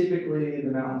 So typically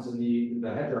the mountains in the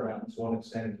Hedger mountains won't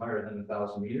extend higher than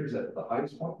 1,000 meters at the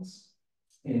highest points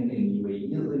in the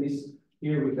UAE at least.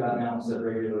 Here we've got mountains that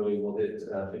regularly will hit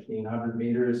 1,500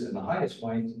 meters, and the highest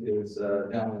point is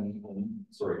down in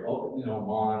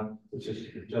Oman, which is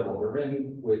Jebel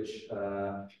Barin, which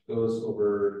goes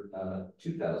over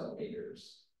 2,000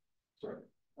 meters. Sorry.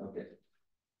 Okay.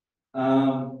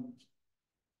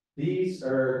 These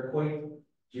are quite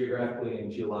geographically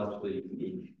and geologically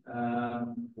unique.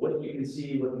 What you can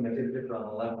see looking at the picture on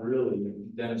the left really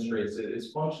demonstrates it.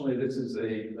 It's functionally, this is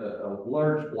a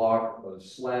large block of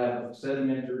slab of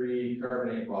sedimentary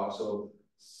carbonate rock. So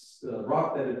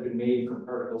rock that had been made from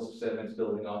particles of sediments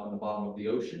building up in the bottom of the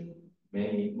ocean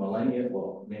many millennia,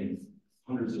 well, many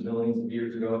hundreds of millions of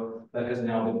years ago, that has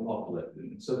now been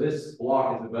uplifted. So this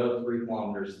block is about 3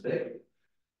 kilometers thick.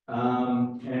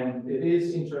 And it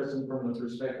is interesting from the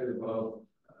perspective of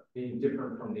being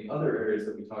different from the other areas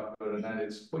that we talked about, and that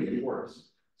it's quite porous.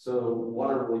 So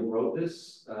water will erode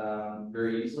this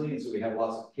very easily, and so we have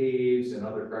lots of caves and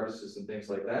other crevices and things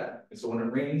like that. And so when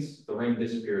it rains, the rain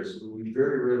disappears. So we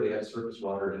very rarely have surface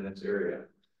water in this area.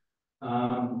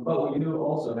 But we do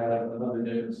also have another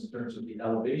difference in terms of the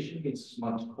elevation. It's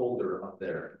much colder up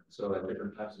there. So at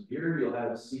different times of year, you'll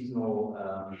have seasonal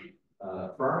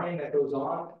farming that goes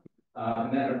on.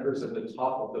 And that occurs at the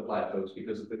top of the plateaus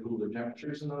because of the cooler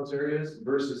temperatures in those areas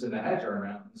versus in the Hajar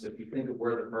Mountains. If you think of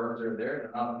where the farms are there,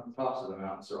 they're not on the tops of the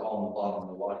mountains, they're all on the bottom of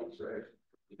the wadis, right?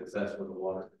 Because that's where the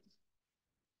water is.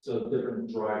 So different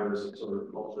drivers of sort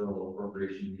of cultural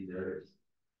appropriation in these areas.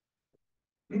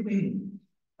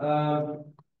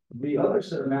 The other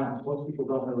set of mountains, most people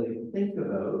don't really think of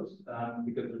those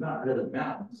because they're not really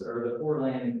mountains, are the four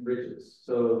landing ridges.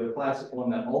 So the classic one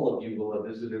that all of you will have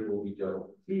visited will be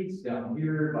Jebel Peaks down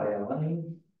here by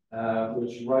Al-Ain,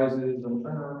 which rises, I'm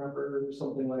trying to remember,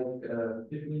 something like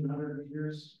 1,500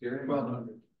 meters. 1,200.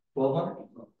 1,200?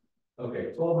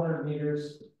 Okay, 1,200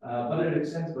 meters, but it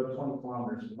extends about 20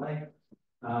 kilometers in length.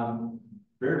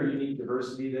 Very unique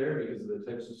diversity there because of the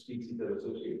types of species that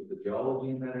associate with the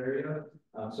geology in that area.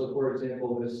 So for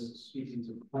example, this species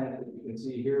of plant that you can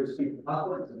see here is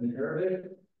Atlas in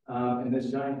Arabic. And this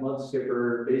giant mud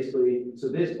skipper basically, so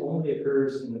this only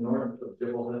occurs in the north of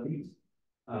Jebel Hadid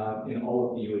in all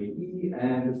of the UAE.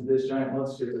 And this giant mud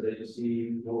skipper that you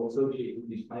see will associate with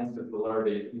these plants that the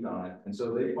larvae feed on it. And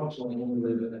so they functionally only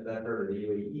live at that part of the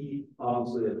UAE,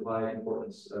 obviously of high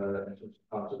importance in terms of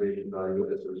conservation value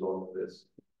as a result of this.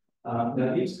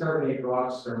 Now these carbonate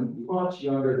rocks are much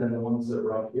younger than the ones that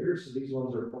were up here. So these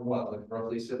ones are from what, like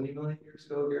roughly 70 million years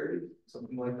ago, Gary?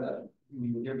 Something like that.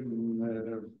 65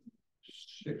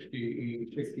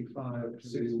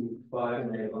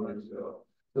 million years ago.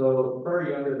 So far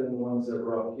younger than the ones that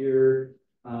were up here.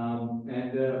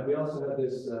 We also have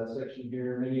this section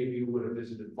here. Many of you would have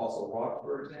visited Fossil Rock,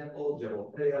 for example,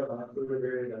 Jebel Taya,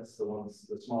 that's the ones,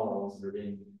 the smaller ones that are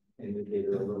being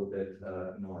indicated a little bit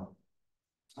north.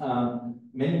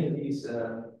 Many of these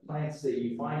plants that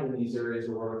you find in these areas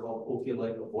are what are called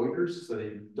ophiolite avoiders, so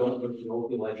they don't look the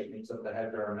ophiolite that makes up the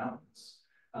Hajar Mountains.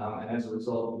 And as a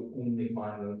result, you only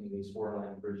find them in these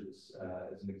four-line bridges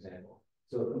as an example.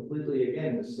 So completely,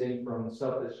 again, distinct from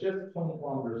stuff that's just 20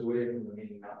 kilometers away from the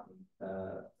main mountain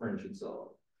fringe itself.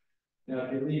 Now,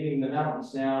 if you're leaving the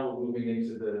mountains now, we're moving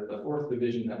into the fourth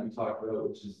division that we talked about,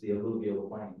 which is the alluvial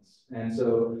plains. And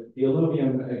so the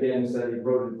alluvium, again, is that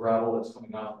eroded gravel that's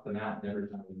coming off the mountain every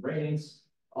time it rains.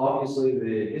 Obviously,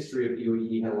 the history of the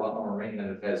UAE had a lot more rain than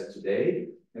it has today.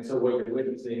 And so what you're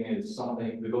witnessing is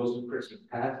something that goes to Christmas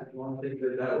past, if you want to think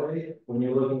of it that way, when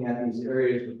you're looking at these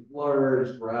areas with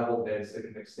large gravel beds that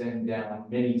can extend down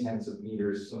many tens of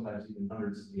meters, sometimes even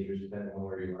hundreds of meters, depending on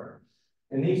where you are.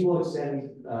 And these will extend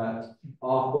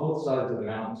off both sides of the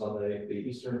mountains on the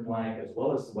eastern flank as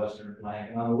well as the western flank.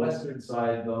 And on the western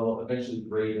side, they'll eventually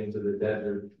grade into the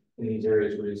desert in these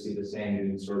areas where you see the sand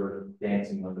dunes sort of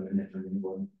dancing with them and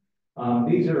intermingling.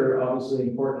 These are obviously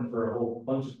important for a whole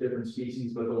bunch of different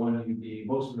species, but the one you'd be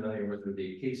most familiar with are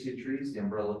the acacia trees, the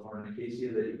umbrella thorn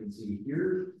acacia that you can see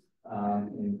here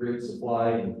in great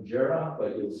supply in Fujairah,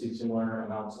 but you'll see similar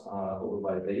amounts over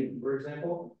by Bayt, for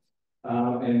example.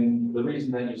 And the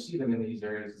reason that you see them in these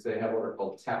areas is they have what are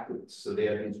called tap roots. So they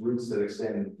have these roots that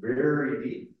extend very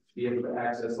deep to be able to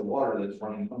access the water that's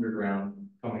running underground,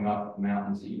 coming off the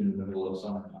mountains, even in the middle of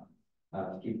summertime,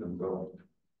 to keep them going.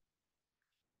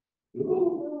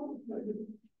 Okay.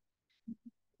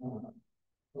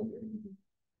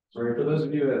 Sorry, for those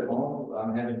of you at home,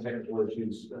 I'm having technical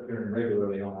issues appearing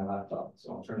regularly on my laptop,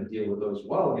 so I'm trying to deal with those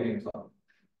while getting started.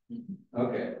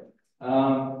 Okay.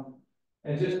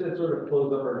 And just to sort of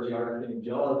close up our geography and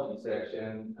geology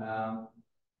section,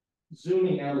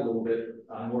 zooming out a little bit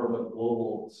on more of a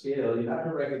global scale, you have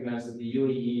to recognize that the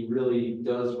UAE really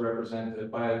does represent a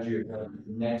biogeographic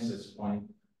nexus point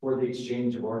for the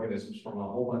exchange of organisms from a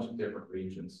whole bunch of different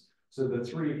regions. So the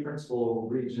three principal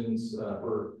regions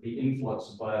for the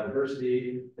influx of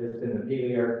biodiversity has been the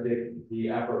Palearctic, the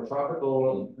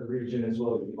Afrotropical region, as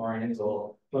well as the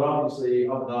Oriental. But obviously,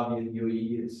 Abu Dhabi and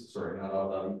UAE is, sorry, not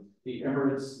Abu Dhabi, the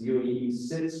Emirates, the UAE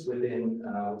sits within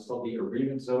what's called the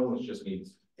agreement zone, which just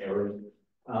means area.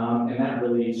 And that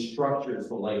really structures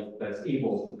the life that's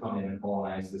able to come in and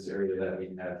colonize this area that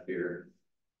we have here.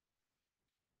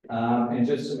 And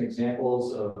just some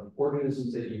examples of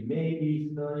organisms that you may be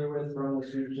familiar with from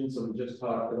this region. So we just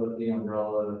talked about the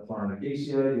umbrella thorn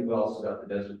acacia. You've also got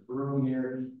the desert broom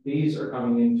here. These are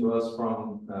coming into us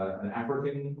from an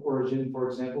African origin, for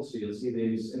example. So you'll see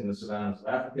these in the savannas of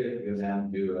Africa. If you go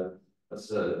down to a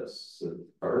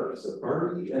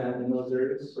safari in those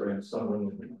areas, or in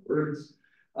some words.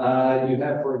 You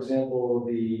have, for example,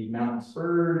 the mountain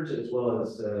spurge, as well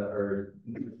as our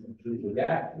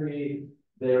yak tree.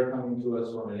 They're coming to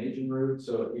us from an Asian route.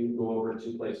 So if you go over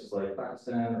to places like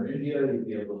Pakistan or India, you'll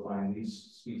be able to find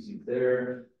these species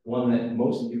there. One that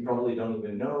most of you probably don't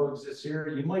even know exists here.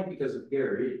 You might because of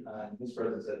Gary and his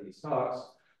presence at these talks,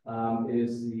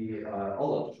 is the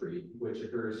olive tree, which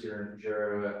occurs here in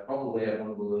Fujairah, probably at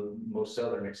one of the most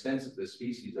southern extents of this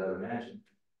species, I would imagine,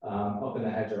 up in the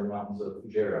Hajar Mountains of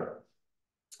Fujairah.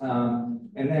 And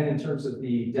then in terms of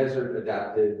the desert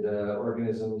adapted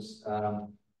organisms,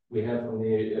 we have from the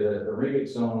aerobic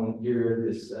zone here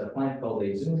this plant called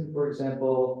a zoom, for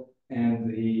example, and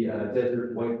the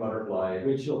desert white butterfly,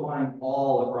 which you'll find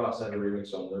all across that aerobic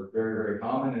zone. They're very, very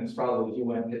common, and it's probably if you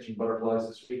went catching butterflies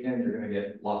this weekend, you're going to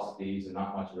get lots of these and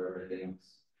not much of everything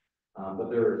else. But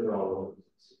they're all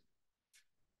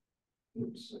over.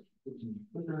 Oops.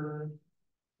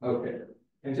 Okay.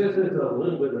 And just as a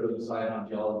little bit of an aside on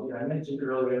geology, I mentioned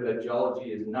earlier that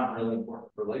geology is not really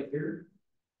important for life here.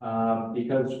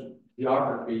 Because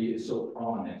geography is so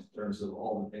prominent in terms of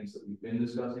all the things that we've been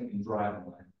discussing and driving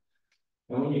life.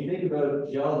 And when you think about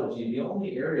geology, the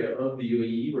only area of the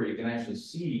UAE where you can actually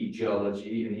see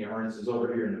geology in the Emirates is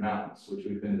over here in the mountains, which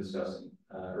we've been discussing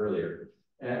earlier.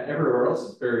 Everywhere else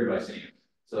is buried by sand.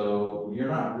 So you're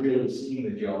not really seeing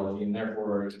the geology, and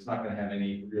therefore it's not going to have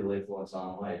any real influence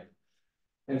on life.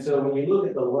 And so when you look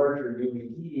at the larger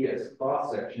UAE as a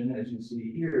cross-section, as you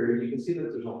see here, you can see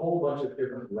that there's a whole bunch of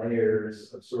different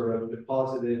layers of sort of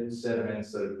deposited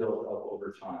sediments that have built up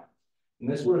over time. And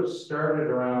this would have started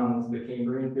around the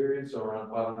Cambrian period, so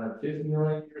around 550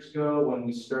 million years ago, when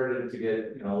we started to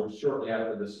get, shortly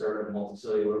after the start of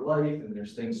multicellular life, and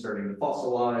there's things starting to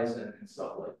fossilize and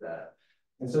stuff like that.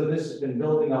 And so this has been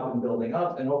building up,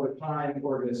 and over time,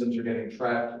 organisms are getting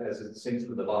trapped as it sinks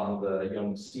to the bottom of the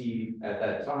young sea at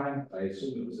that time. I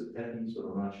assume it was a Tethys, but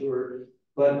I'm not sure.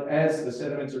 But as the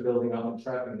sediments are building up and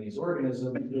trapping these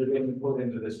organisms, they're getting put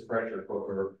into this pressure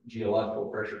cooker, geological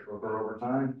pressure cooker over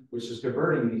time, which is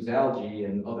converting these algae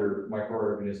and other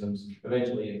microorganisms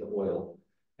eventually into oil.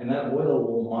 And that oil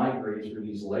will migrate through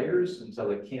these layers until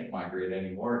it can't migrate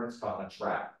anymore. It's caught in a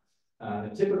trap.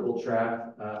 The typical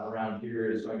trap around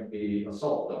here is going to be a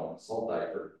salt dome, a salt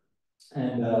diaper.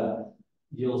 And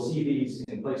you'll see these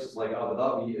in places like Abu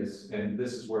Dhabi, and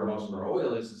this is where most of our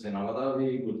oil is in Abu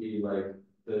Dhabi, would be like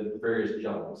the various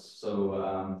jungles.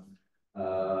 So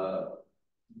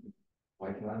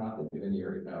why can I not think of any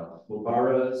right now?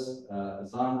 Mubaras,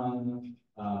 Azana,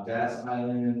 Bass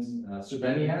Islands,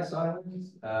 Surbenias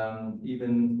Islands,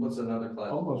 even, what's another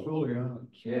class? Almost all the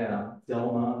islands. Yeah,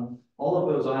 Delman. All of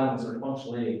those islands are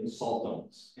functionally salt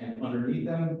domes, and underneath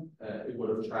them, it would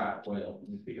have trapped oil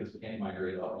because it can't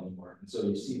migrate up anymore. And so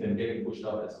you see them getting pushed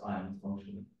up as islands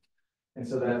functioning. And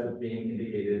so that's what's being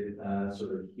indicated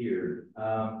sort of here.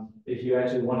 If you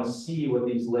actually want to see what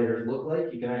these layers look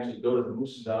like, you can actually go to the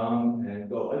Musandam and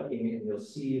go hiking, and you'll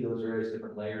see those various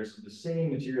different layers of the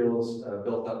same materials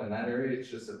built up in that area. It's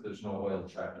just that there's no oil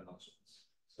trapped in those ones.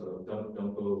 So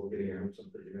don't go getting your hopes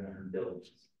up that you're going to earn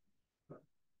diligence.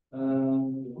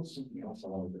 What's something else I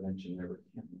wanted to mention there? But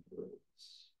can't remember what it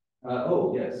was.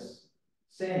 Oh yes,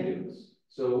 sand dunes.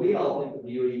 So we all think of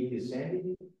the UAE as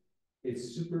sandy.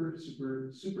 It's super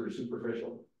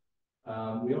superficial.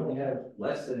 We only have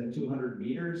less than 200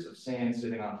 meters of sand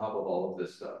sitting on top of all of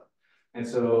this stuff. And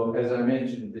so, as I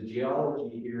mentioned, the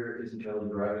geology here isn't really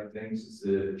driving things, it's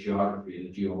the geography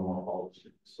and the geomorphology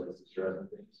that's driving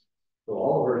things. So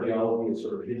all of our geology is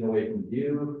sort of hidden away from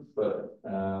view, but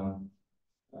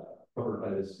covered by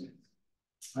this sand.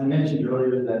 I mentioned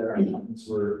earlier that our mountains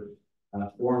were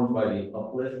formed by the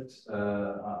uplift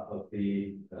of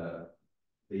the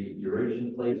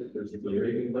Eurasian plate. There's the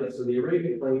Arabian plate. So the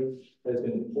Arabian plate has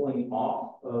been pulling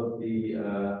off of the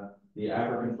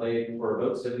African plate for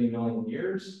about 70 million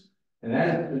years. And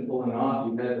as it's been pulling off,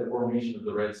 you've had the formation of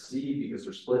the Red Sea because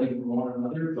they're splitting from one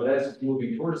another. But as it's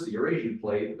moving towards the Eurasian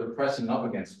plate, they're pressing up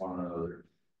against one another.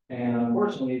 And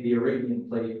unfortunately, the Arabian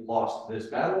plate lost this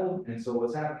battle. And so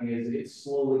what's happening is it's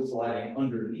slowly sliding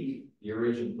underneath the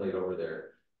Eurasian plate over there.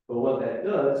 But what that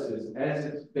does is, as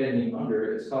it's bending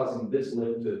under, it's causing this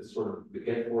lift to sort of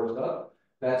get forced up.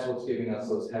 That's what's giving us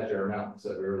those Hajar mountains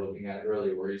that we were looking at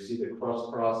earlier, where you see the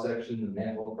crust cross-section, the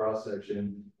mantle cross-section,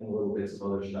 and little bits of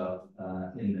other stuff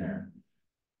in there.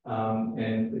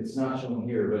 And it's not shown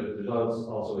here, but there's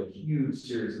also a huge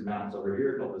series of mountains over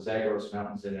here called the Zagros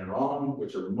Mountains in Iran,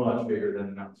 which are much bigger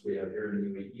than the mountains we have here in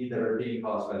the UAE that are being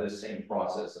caused by this same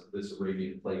process of this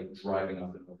Arabian plate driving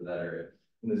up and over that area.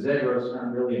 And the Zagros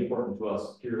aren't really important to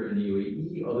us here in the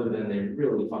UAE, other than they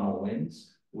really funnel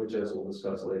winds, which, as we'll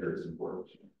discuss later, is important.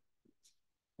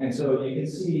 And so you can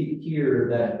see here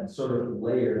that sort of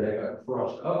layer that got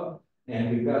crushed up, and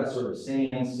we've got sort of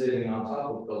sand sitting on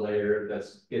top of the layer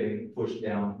that's getting pushed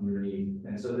down underneath.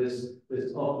 And so this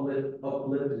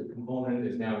uplifted component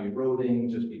is now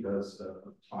eroding just because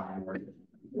of time over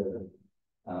time.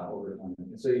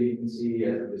 And so you can see,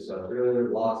 as we discussed earlier,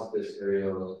 lots of this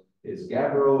area is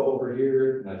gabbro over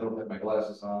here, and I don't have my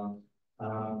glasses on.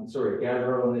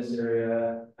 Gabbro in this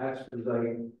area,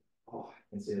 Axprodite, I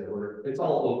can say that word. It's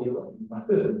all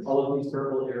opulent, all of these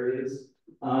purple areas.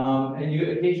 And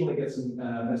you occasionally get some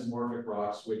metamorphic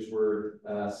rocks, which were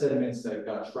sediments that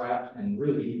got trapped and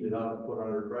really heated up and put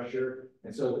under pressure.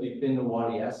 And so if you've been to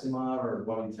Wadi Asima or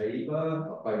Wadi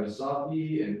Taiba by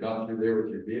Musafi and gone through there with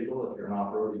your vehicle, if you're an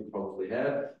off-road, you probably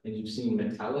have, and you've seen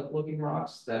metallic looking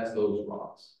rocks, that's those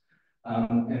rocks.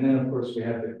 And then, of course, we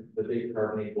have the big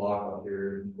carbonate block up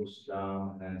here in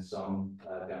Musandam, and then some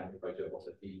down here by Jebel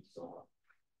Tafid and so on.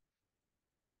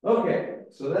 Okay,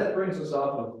 so that brings us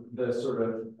off of the sort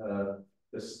of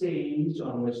the stage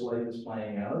on which life is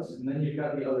playing out, and then you've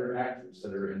got the other actors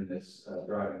that are in this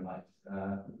driving life.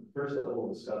 First that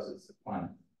we'll discuss is the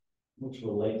climate, which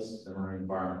relates to the marine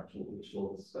environment, which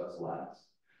we'll discuss last.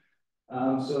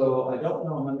 So I don't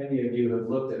know how many of you have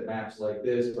looked at maps like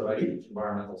this, but I teach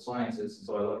environmental sciences, and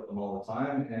so I look at them all the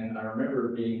time. And I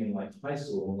remember being in like high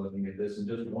school and looking at this and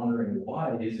just wondering,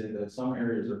 why is it that some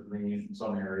areas are green and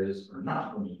some areas are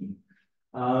not green?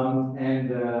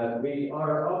 We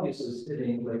are obviously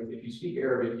sitting, like, if you speak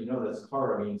Arabic, you know that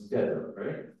Sahara means desert,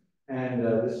 right? And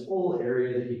this whole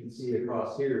area that you can see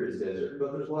across here is desert,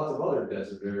 but there's lots of other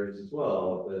desert areas as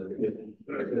well. The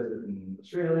desert in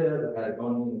Australia, the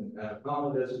Patagonian and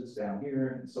Atacama deserts down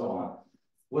here, and so on.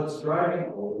 What's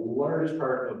driving a large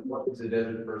part of what is a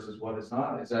desert versus what is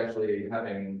not is actually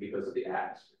happening because of the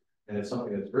atmosphere. And it's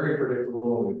something that's very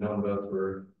predictable, we've known about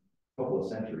for a couple of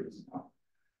centuries now.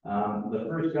 The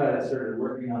first guy that started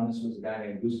working on this was a guy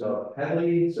named Gustav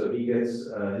Hadley, so he gets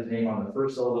his name on the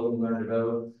first cell that we learned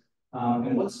about.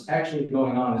 And what's actually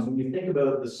going on is when you think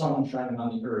about the sun shining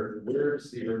on the Earth,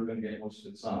 where's the Earth going to get most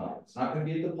of its sunlight? It's not going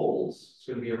to be at the poles, it's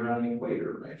going to be around the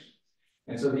equator, right?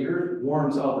 And so the Earth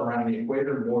warms up around the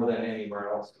equator more than anywhere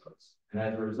else does. And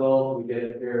as a result, we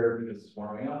get air, because it's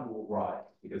warming up, will rise,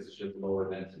 because it's just lower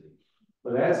density.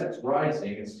 But as it's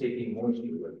rising, it's taking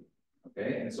moisture with it.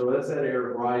 Okay, and so as that air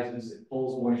rises, it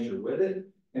pulls moisture with it.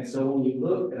 And so when you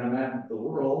look at a map of the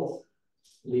world,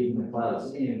 leaving the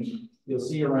clouds in, you'll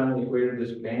see around the equator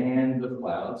this band of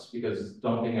clouds because it's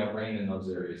dumping out rain in those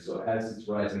areas. So as it's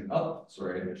rising up,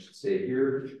 sorry, I should say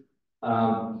here,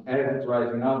 as it's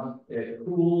rising up, it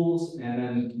cools, and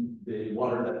then the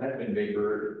water that had been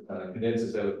vapor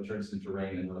condenses out and turns into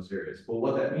rain in those areas. But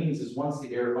what that means is once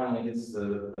the air finally hits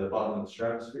the bottom of the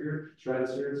stratosphere,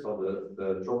 it's called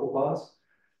the tropopause.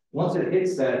 Once it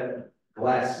hits that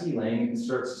glass ceiling and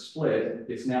starts to split,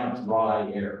 it's now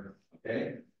dry air,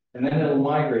 okay? And then it'll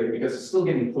migrate because it's still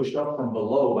getting pushed up from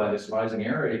below by this rising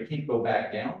air. It can't go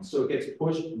back down, so it gets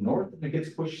pushed north and it gets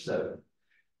pushed south.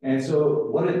 And so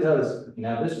what it does,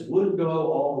 now this would go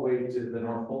all the way to the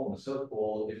North Pole and the South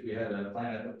Pole if we had a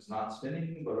planet that was not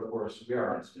spinning, but of course we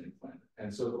are on a spinning planet.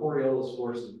 And so Coriolis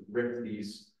forces rip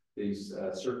these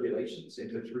circulations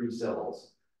into 3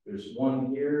 cells. There's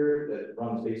one here that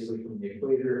runs basically from the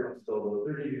equator up to about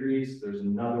 30 degrees. There's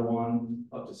another one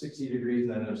up to 60 degrees,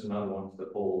 and then there's another one to the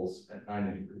poles at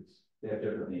 90 degrees. They have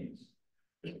different names.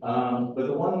 But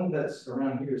the one that's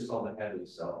around here is called the Hadley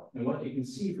cell. And what you can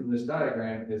see from this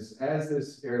diagram is as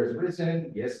this air has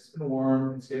risen, yes, it's been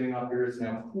warm, it's getting up here, it's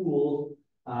now cooled,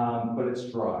 but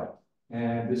it's dry.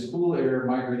 And this cool air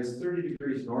migrates 30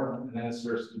 degrees north, and then it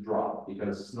starts to drop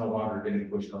because it's no longer getting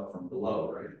pushed up from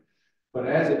below, right? But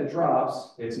as it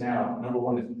drops, it's now, number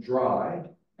one, it's dry,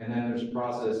 and then there's a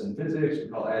process in physics we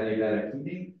call adiabatic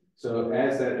heating. So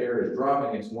as that air is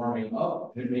dropping, it's warming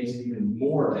up, and it makes it even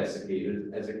more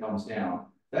desiccated as it comes down.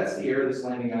 That's the air that's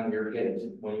landing on your head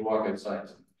when you walk outside,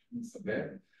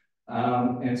 okay?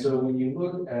 And so when you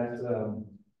look at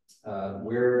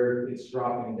where it's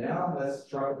dropping down, that's the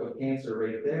Tropic of Cancer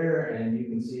right there, and you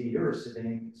can see you're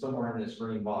sitting somewhere in this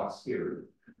green box here.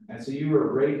 And so you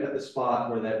were right at the spot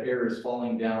where that air is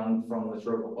falling down from the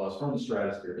tropopause, from the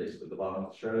stratosphere, basically the bottom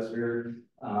of the stratosphere,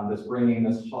 that's bringing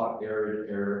this hot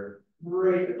air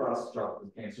right across the Tropic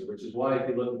of Cancer, which is why if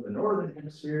you look at the northern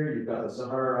hemisphere, you've got the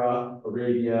Sahara,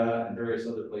 Arabia, and various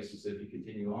other places if you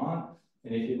continue on.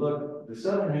 And if you look, the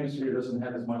southern hemisphere doesn't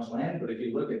have as much land, but if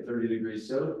you look at 30 degrees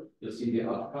south, you'll see the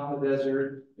Atacama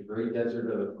Desert, the Great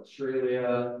Desert of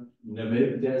Australia,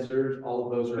 Namib Desert, all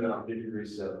of those are about 50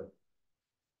 degrees south.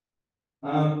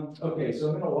 Okay, so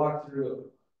I'm going to walk through,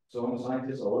 so I'm a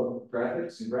scientist, I love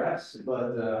graphics and graphs,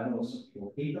 but I know some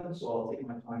people hate them, so I'll take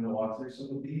my time to walk through some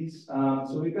of these.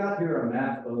 So we've got here a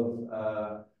map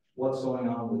of what's going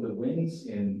on with the winds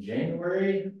in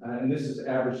January, and this is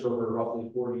averaged over roughly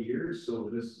 40 years, so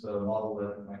this is a model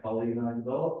that my colleague and I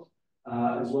developed,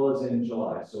 as well as in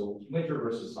July, so winter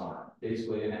versus summer,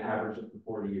 basically an average of the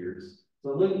 40 years.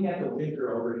 So looking at the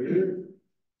winter over here,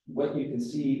 what you can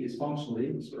see is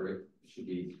functionally, sorry, should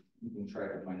be, you can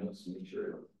track up my notes to make sure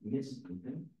I don't miss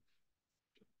anything.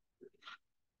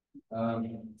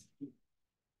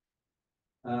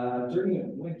 During the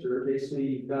winter, basically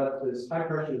you've got this high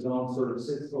pressure zone sort of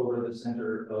sits over the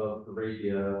center of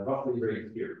Arabia, roughly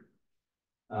right here.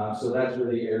 So that's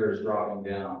where the air is dropping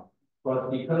down.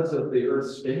 But because of the Earth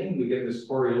spinning, we get this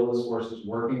Coriolis forces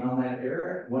working on that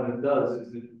air. What it does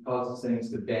is it causes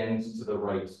things to bend to the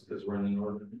right because we're in the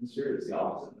northern hemisphere. It's the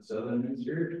opposite in the southern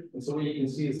hemisphere. And so what you can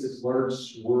see is this large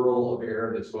swirl of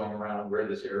air that's going around where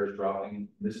this air is dropping in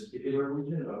this particular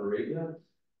region of Arabia.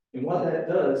 And what that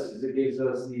does is it gives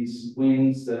us these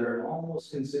winds that are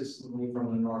almost consistently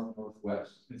from the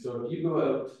north-northwest. And so if you go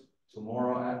out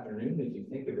tomorrow afternoon, if you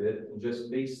think of it, and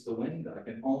just face the wind, I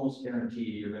can almost guarantee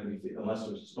you're going to be, unless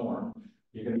there's a storm,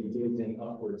 you're going to be gazing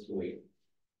upwards to wait.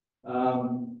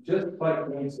 Just by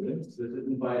coincidence, this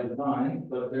isn't by design,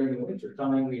 but during the winter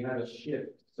time, we have a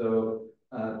shift. So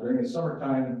during the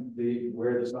summertime,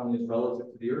 where the sun is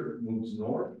relative to the earth moves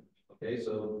north. Okay,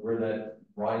 so where that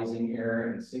rising air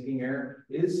and sinking air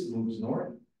moves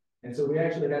north. And so we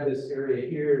actually have this area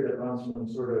here that runs from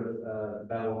sort of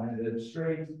Bab-el-Mandeb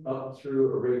Strait up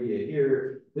through Arabia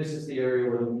here. This is the area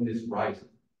where the wind is rising,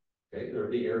 okay,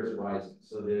 or the air is rising.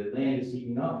 So the land is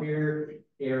heating up here,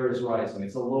 air is rising.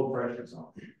 It's a low pressure zone.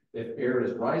 If air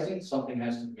is rising, something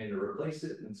has to come in to replace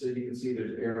it. And so you can see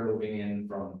there's air moving in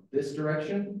from this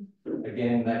direction.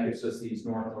 Again, that gives us these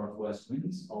north-northwest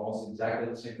winds, almost exactly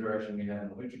the same direction we have in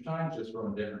the wintertime, just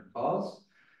from a different cause.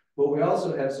 But we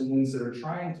also have some winds that are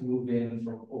trying to move in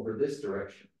from over this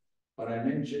direction. But I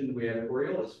mentioned we have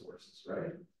Coriolis forces,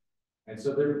 right? And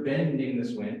so they're bending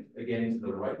this wind, again, to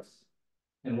the right.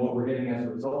 And what we're getting as a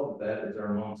result of that is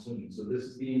our monsoon. So this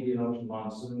is the Indian Ocean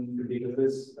monsoon, because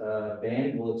this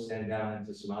band will extend down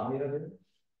into Somalia here.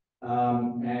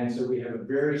 And so we have a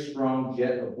very strong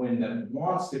jet of wind that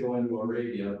wants to go into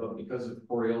Arabia, but because of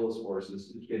Coriolis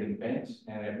forces, it's getting bent,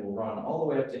 and it will run all the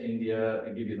way up to India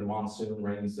and give you the monsoon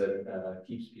rains that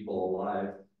keeps people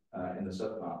alive in the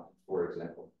subcontinent, for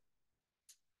example.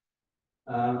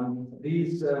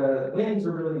 These winds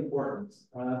are really important.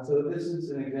 So this is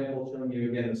an example showing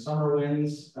you again the summer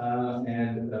winds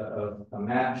and a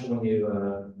map showing you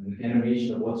an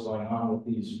animation of what's going on with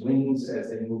these winds as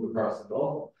they move across the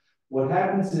Gulf. What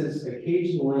happens is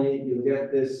occasionally you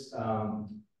get this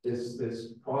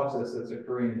this process that's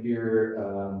occurring here,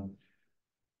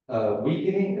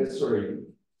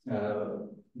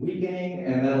 weakening,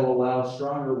 and that'll allow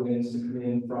stronger winds to come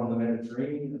in from the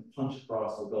Mediterranean and punch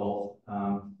across the Gulf.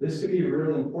 This could be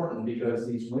really important because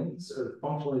these winds are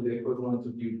functionally the equivalent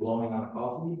of you blowing on a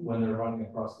coffee when they're running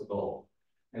across the Gulf.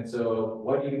 And so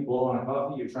why do you blow on a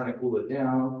coffee? You're trying to cool it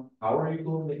down. How are you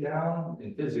cooling it down?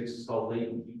 In physics, it's called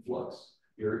latent heat flux.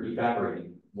 You're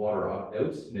evaporating water out,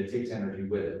 and it takes energy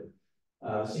with it.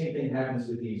 The same thing happens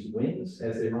with these winds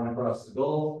as they run across the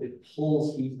Gulf. It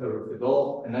pulls heat out of the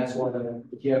Gulf, and that's why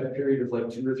if you have a period of like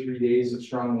 2 or 3 days of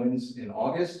strong winds in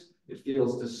August, it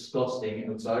feels disgusting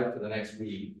outside for the next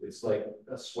week. It's like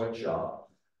a sweatshop.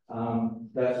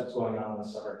 That's what's going on in the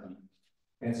summertime.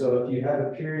 And so if you have a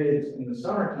period in the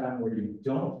summertime where you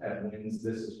don't have winds,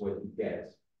 this is what you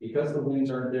get. Because the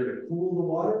winds aren't there to cool the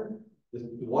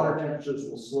water temperatures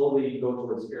will slowly go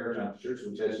towards air temperatures,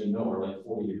 which, as you know, are like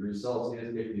 40 degrees Celsius,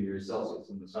 50 degrees Celsius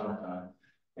in the summertime.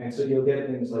 And so you'll get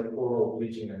things like coral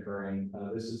bleaching occurring.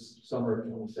 This is summer of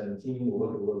 2017. We'll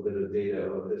look at a little bit of data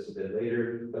of this a bit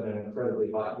later, but an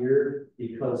incredibly hot year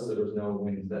because there was no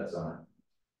wind that summer.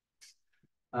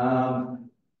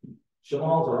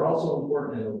 Shamals are also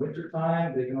important in the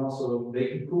wintertime. They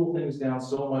can cool things down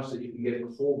so much that you can get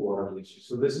cold water bleaching.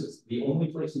 So this is the only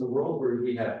place in the world where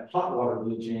we have hot water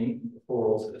bleaching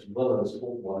corals as well as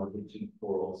cold water bleaching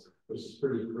corals, which is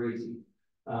pretty crazy.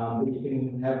 But you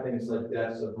can have things like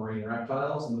deaths of marine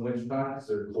reptiles in the wintertime because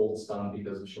they're cold stunned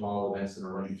because of shamal events that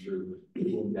are running through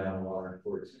cooling down water,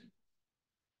 for example.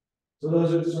 So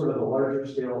those are sort of the larger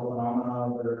scale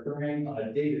phenomena that are occurring. On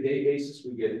a day-to-day basis,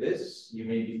 we get this. You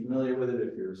may be familiar with it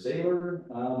if you're a sailor.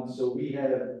 So we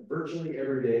have virtually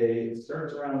every day. It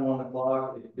starts around 1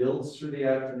 o'clock. It builds through the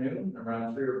afternoon,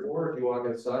 around 3 or 4. If you walk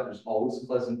outside, there's always a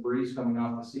pleasant breeze coming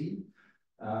off the sea.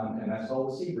 And that's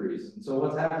all the sea breeze. And so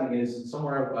what's happening is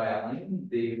somewhere out by Allen,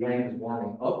 the land is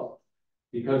warming up.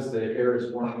 Because the air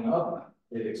is warming up,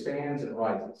 it expands and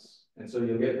rises. And so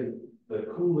you'll get the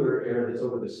cooler air that's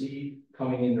over the sea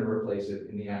coming in to replace it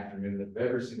in the afternoon of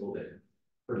every single day,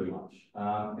 pretty much.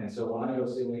 And so when I go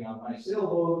sailing on my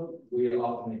sailboat, we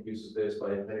often make use of this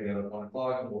by heading out at 1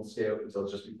 o'clock, and we'll stay out until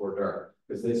just before dark,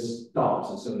 because this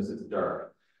stops as soon as it's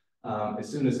dark. As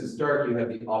soon as it's dark, you have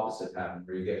the opposite happen,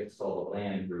 where you get what's called a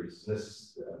land breeze. This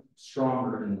is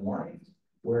stronger in the morning,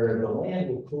 where the land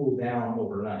will cool down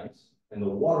overnight, and the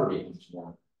water becomes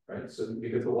warm. Right? So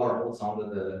because the water holds on to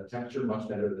the temperature much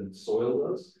better than the soil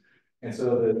does. And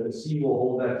so the sea will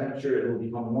hold that temperature, it will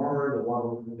become warmer,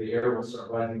 the air will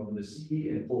start rising over the sea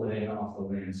and pull it in off the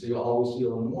land. So you'll always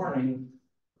feel in the morning,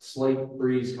 slight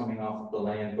breeze coming off of the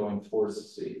land going towards the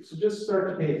sea. So just start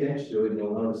to pay attention to it and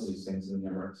you'll notice these things in the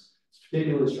Emirates. It's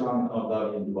particularly strong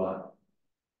about in Dubai.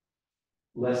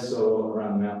 Less so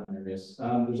around the mountain areas.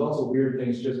 There's also weird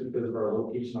things just because of our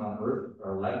location on Earth,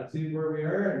 our latitude where we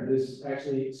are, and this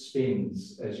actually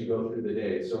spins as you go through the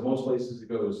day. So most places it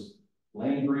goes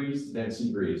land breeze, then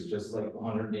sea breeze, just like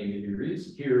 180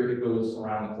 degrees. Here it goes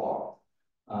around the clock,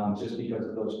 just because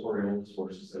of those Coriolis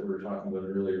forces that we were talking about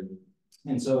earlier.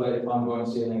 And so if I'm going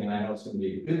sailing and I know it's going to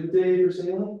be a good day for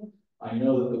sailing, I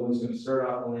know that the wind's going to start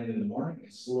off the land in the morning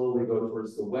and slowly go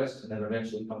towards the west and then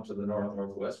eventually come to the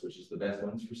northwest, which is the best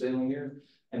winds for sailing here.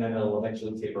 And then it'll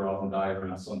eventually taper off and die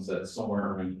around sunset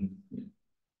somewhere around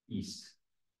east.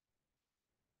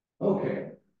 Okay.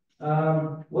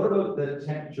 What about the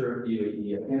temperature of the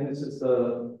UAE? Again, this is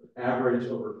the average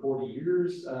over 40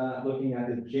 years, looking at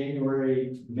the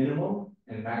January minimum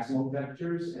and maximum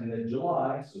temperatures, and then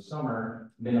July, so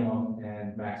summer, minimum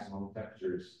and maximum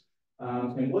temperatures.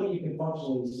 And what you can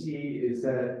functionally see is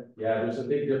that, yeah, there's a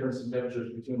big difference in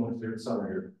temperatures between winter and summer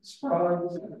here.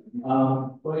 Surprise!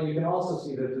 But you can also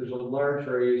see that there's a large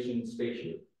variation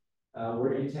spatially.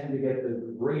 Where you tend to get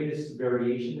the greatest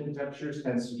variation in temperatures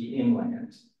tends to be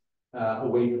inland,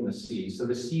 away from the sea. So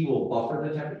the sea will buffer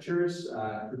the temperatures,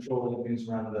 controlling things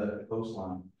around the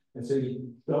coastline. And so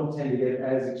you don't tend to get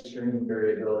as extreme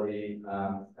variability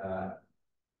on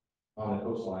the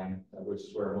coastline, which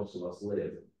is where most of us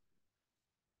live.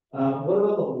 What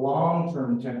about the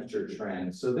long-term temperature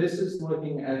trend? So this is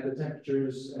looking at the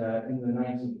temperatures in the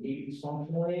 1980s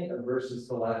functionally versus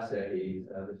the last decade,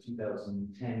 the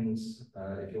 2010s,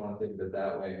 if you want to think of it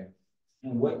that way.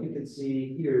 And what you can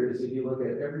see here is if you look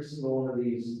at every single one of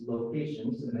these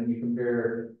locations and then you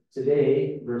compare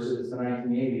today versus the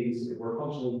 1980s, we're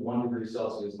functionally 1 degree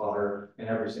Celsius hotter in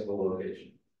every single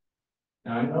location.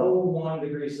 Now, I know 1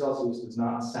 degree Celsius does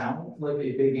not sound like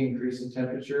a big increase in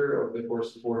temperature over the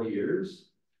course of 40 years,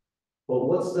 but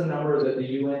what's the number that the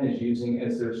UN is using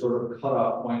as their sort of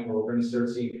cutoff point where we're going to start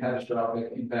seeing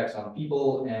catastrophic impacts on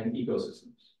people and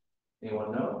ecosystems?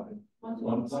 Anyone know?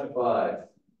 1.5.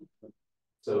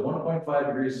 So 1.5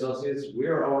 degrees Celsius,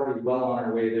 we're already well on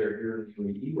our way there here in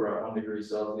the UAE. We're at 1 degree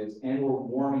Celsius, and we're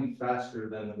warming faster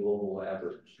than the global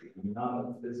average. I'm not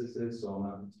a physicist, so I'm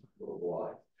not global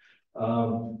why.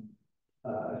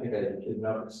 I think I did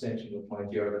enough extension with my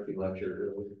geography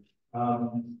lecture earlier.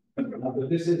 But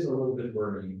this is a little bit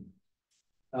worrying.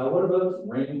 What about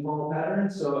rainfall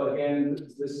patterns? So again,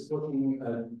 this is looking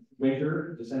at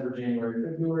winter, December, January,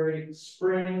 February,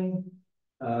 spring,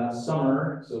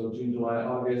 summer, so June, July,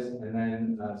 August, and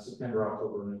then September,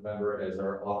 October, November as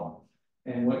our autumn.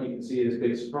 And what you can see is,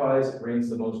 big surprise, it rains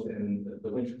the most in the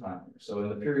winter time. So in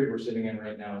the period we're sitting in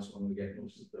right now is when we get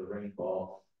most of the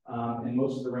rainfall. And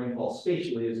most of the rainfall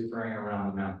spatially is occurring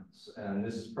around the mountains. And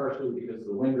this is partially because of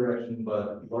the wind direction,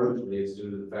 but largely it's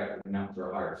due to the fact that the mountains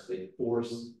are higher. So they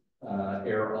force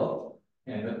air up.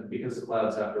 And because the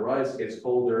clouds have to rise, it gets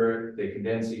colder, they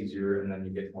condense easier, and then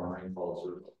you get more rainfall as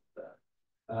a result of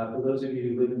that. For those of you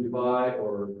who live in Dubai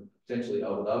or potentially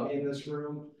Abu Dhabi in this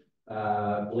room,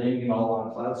 blaming it all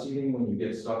on cloud seeding when you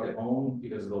get stuck at home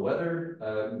because of the weather.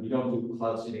 We don't do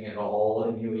cloud seeding at all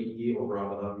in UAE or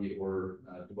Abu Dhabi or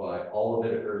Dubai. All of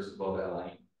it occurs above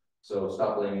LA. So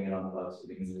stop blaming it on cloud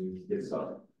seeding when you get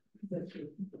stuck.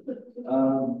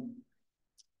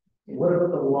 What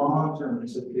about the long-term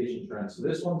precipitation trends? So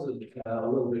this one's a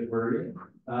little bit worrying.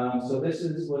 So this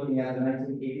is looking at the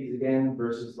 1980s again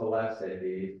versus the last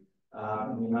decade.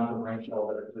 And the amount of rainfall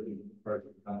that occurred in parts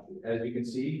of the country. As you can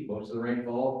see, most of the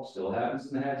rainfall still happens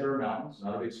in the United Arab Mountains.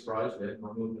 Not a big surprise, we haven't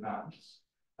removed the mountains.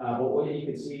 But what you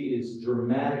can see is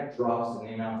dramatic drops in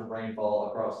the amount of rainfall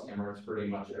across the Emirates pretty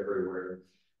much everywhere.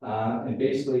 And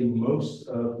basically most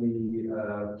of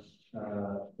the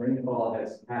rainfall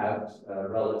has halved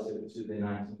relative to the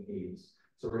 1980s.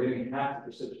 So we're getting half the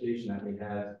precipitation that we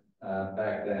had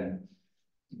back then.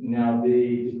 Now,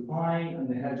 the decline in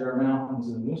the Hajar Mountains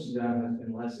and the Musadam has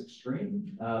been less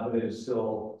extreme, but it is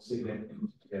still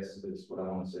significant, I guess is what I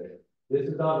want to say. This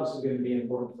is obviously going to be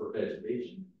important for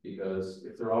vegetation, because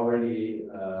if they're already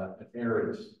an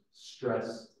arid,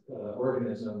 stressed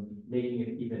organism, making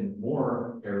it even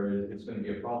more arid is going to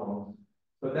be a problem.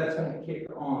 But that's going to kick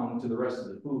on to the rest of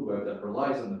the food web that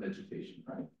relies on the vegetation,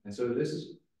 right? And so this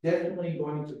is definitely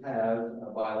going to have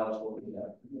a biological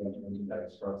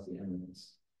impacts across the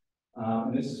Emirates.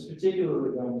 And this is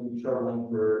particularly going to be troubling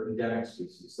for endemic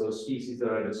species, those species that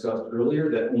I discussed earlier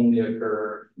that only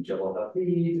occur in Jebel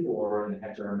Hafid or in the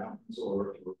Hajar Mountains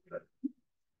or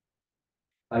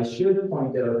I should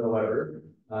point out, however,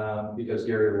 because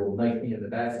Gary will knife me in the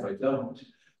back if I don't,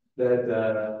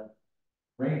 that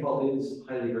rainfall is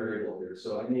highly variable here.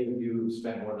 So any of you who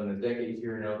spent more than a decade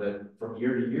here know that from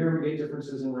year to year we get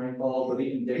differences in rainfall, but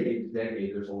even decade to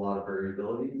decade there's a lot of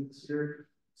variability in this year.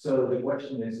 So the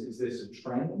question is this a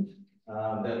trend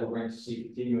that we're going to see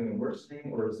continuing and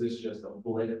worsening, or is this just a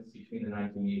blip between the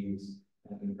 1980s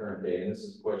and the current day? And this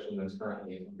is a question that's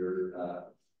currently under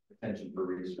attention for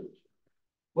research.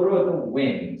 What about the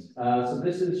wind? So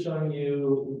this is showing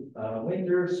you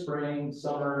winter, spring,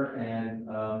 summer, and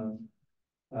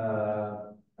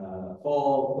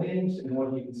fall winds, and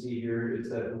what you can see here is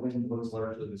that the wind looks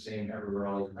largely the same everywhere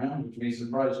all year round, which may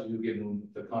surprise you given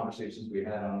the conversations we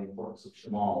had on the importance of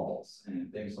shamals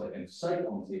and things like, and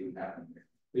cyclones even happen here.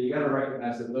 But you got to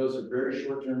recognize that those are very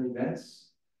short-term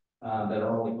events that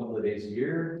are only a couple of days a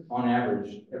year. On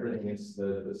average, everything is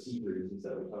the sea breezes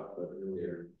that we talked about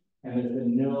earlier. And there's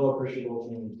been no appreciable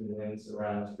change in winds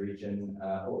around this region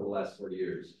over the last 40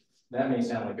 years. That may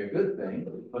sound like a good thing,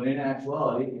 but in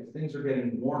actuality, if things are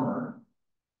getting warmer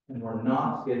and we're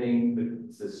not getting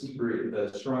the sea breeze,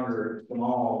 the stronger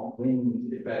small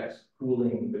wind effects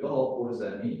cooling the Gulf, what does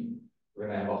that mean? We're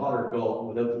going to have a hotter Gulf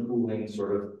without the cooling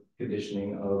sort of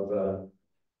conditioning of the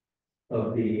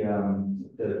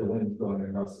wind going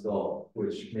across the Gulf,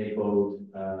 which may bode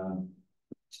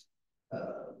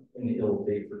an ill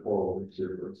fate for coral reefs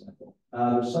here, for example.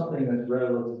 There's something that's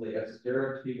relatively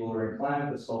esoteric. People are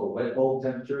inclined. It's called a wet bulb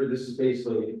temperature. This is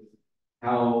basically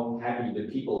how happy do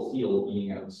people feel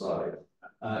being outside.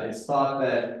 It's thought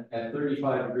that at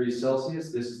 35 degrees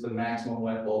Celsius, this is the maximum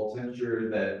wet bulb temperature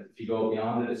that if you go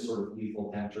beyond it, it's sort of lethal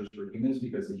temperatures for humans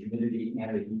because the humidity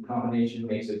and the heat combination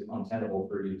makes it untenable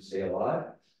for you to stay alive.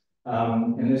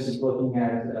 And this is looking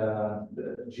at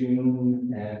the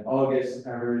June and August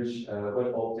average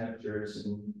wet bulb temperatures,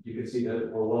 and you can see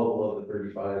that we're well below the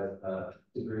 35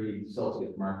 degree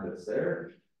Celsius mark that's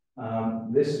there.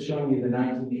 This is showing you the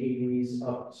 1980s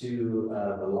up to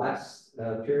the last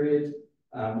period.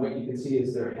 What you can see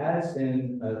is there has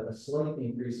been a slight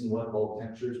increase in wet bulb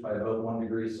temperatures by about 1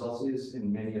 degree Celsius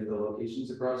in many of the locations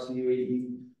across the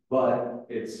UAE, but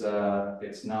it's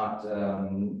not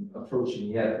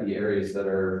approaching yet the areas that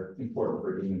are important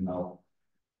for human health.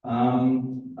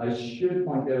 I should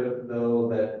point out, though,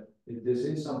 that this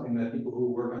is something that people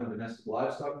who work on domestic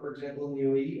livestock, for example, in the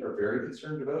UAE are very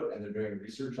concerned about, and they're doing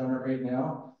research on it right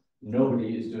now.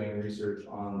 Nobody is doing research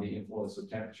on the influence of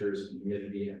temperatures and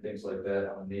humidity and things like that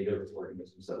on native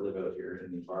organisms that live out here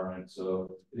in the environment.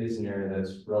 So it is an area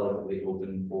that's relatively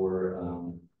open for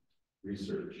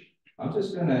research. I'm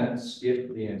just going to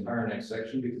skip the entire next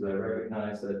section because I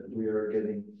recognize that we are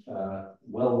getting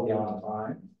well beyond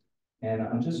time. And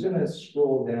I'm just going to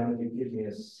scroll down. If you give me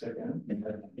a second, and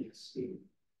I can escape.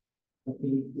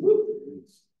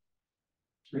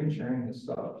 Screen sharing has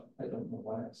stopped. I don't know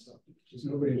why it stopped. Just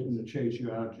nobody's going to chase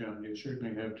you out, John. You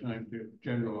certainly have time to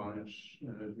generalize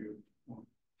as you want.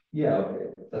 Yeah,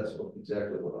 okay. That's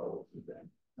exactly what I will do then.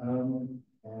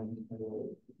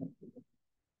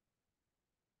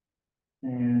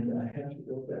 And I have to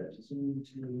go back to Zoom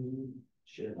to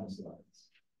share my slides.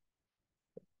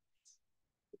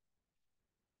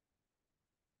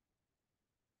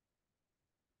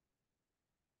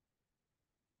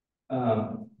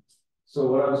 So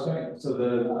what I was saying, so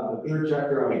the third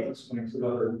chapter, I was going to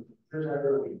cover the third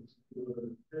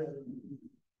chapter.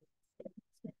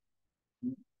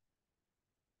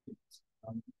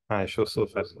 Ah, show so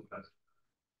fast.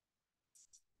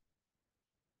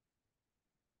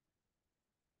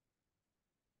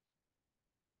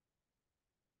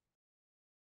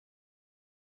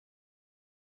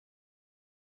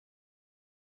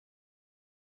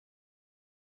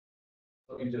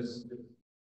 Let me just.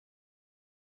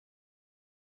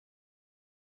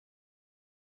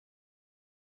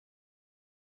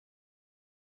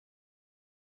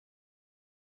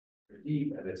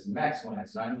 Deep at its maximum,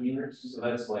 it's 9 meters, so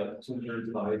that's like 2/3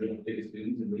 of the height of the biggest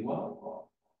dunes in Liwa.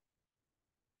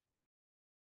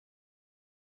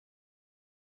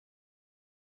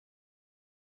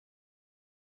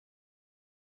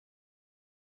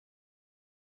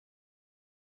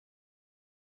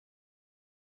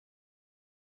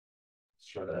 Let's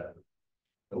try that.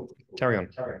 Nope. Carry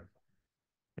on. Sorry.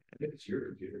 It's your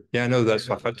computer. Yeah, I know that's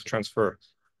why I had to transfer.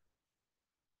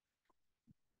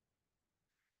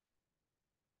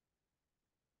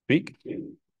 Speak.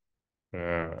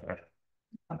 I'll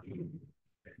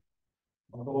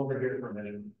go over here for a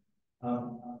minute.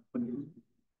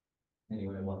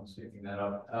 Anyway, while I'm speaking that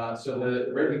up. So the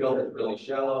Arabian Gulf is really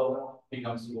shallow,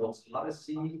 becomes the world's hottest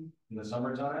sea in the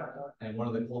summertime, and one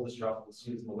of the coldest tropical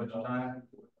seas in the wintertime.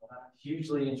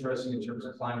 Hugely interesting in terms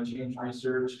of climate change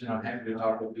research, and I'm happy to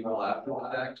talk with people after the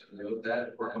fact and note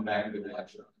that or come back to the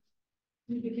lecture.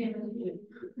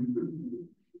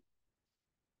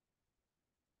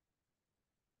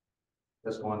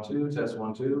 Test 1, 2, test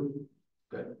 1, 2.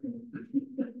 Good.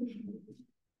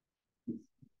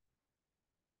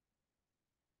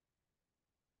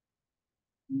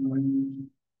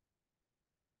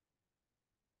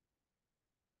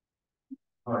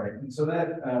 All right, and so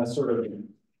that sort of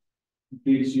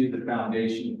gives you the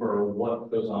foundation for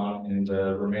what goes on in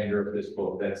the remainder of this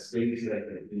book. That stage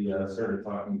that we started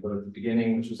talking about at the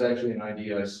beginning, which was actually an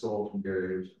idea I stole from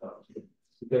Gary,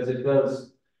 because it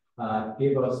does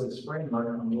give us this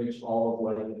framework on which all of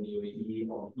life in the UAE,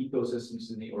 all the ecosystems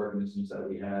and the organisms that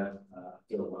we have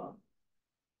built on.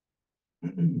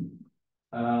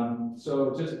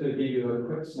 So just to give you a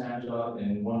quick snapshot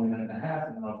in 1.5 minutes,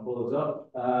 and then I'll close up.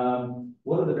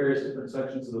 What are the various different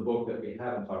sections of the book that we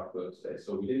haven't talked about today?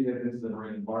 So we didn't get into the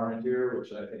marine environment here,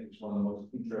 which I think is one of the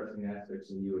most interesting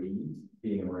aspects of the UAE,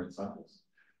 being a marine scientist.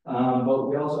 But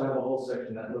we also have a whole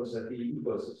section that looks at the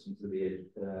ecosystems of the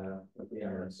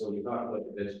Emirates. So we talked about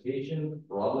the vegetation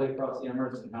broadly across the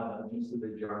Emirates and how that links to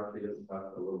the geography that we talked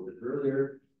about a little bit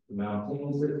earlier, the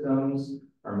mountain systems,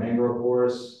 our mangrove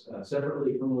forests,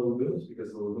 separately from the lagoons,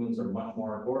 because the lagoons are much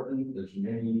more important. There's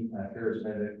many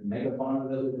charismatic megafauna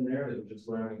that live in there that we're just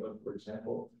learning about, for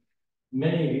example.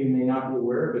 Many of you may not be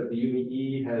aware, but the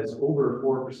UAE has over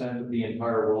 4% of the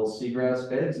entire world's seagrass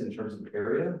beds in terms of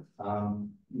area,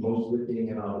 most of it being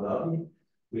in Abu Dhabi.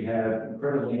 We have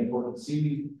incredibly important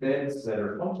seaweed beds that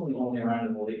are functionally only around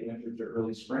in the late winter to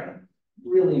early spring.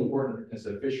 Really important as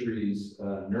a fisheries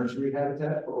nursery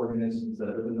habitat for organisms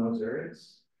that live in those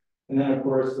areas. And then, of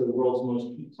course, the world's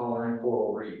most heat-tolerant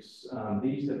coral reefs.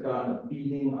 These have gotten a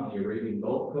beating on the Arabian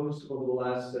Gulf Coast over the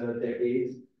last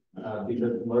decades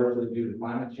because largely due to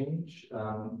climate change.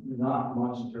 Not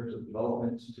much in terms of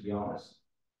development, to be honest.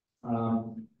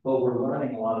 But we're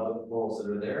learning a lot about the corals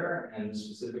that are there and the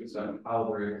specifics on how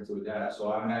they're able to adapt.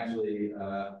 So I'm actually,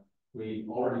 we've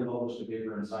already published a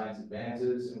paper in Science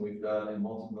Advances, and we've got a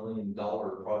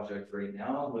multi-million-dollar project right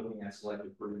now looking at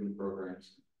selective breeding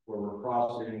programs, where we're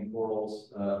cross-breeding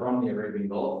corals from the Arabian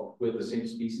Gulf with the same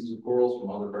species of corals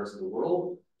from other parts of the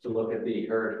world to look at the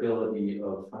heritability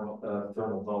of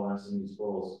thermal tolerance in these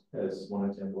corals as one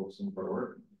example of some of our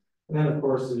work. And then, of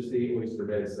course, there's the oyster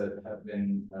beds that have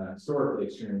been historically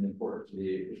extremely important to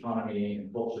the economy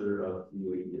and culture of the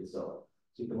UAE itself.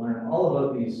 So you can learn all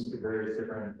about these various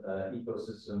different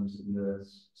ecosystems in the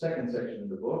second section of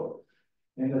the book.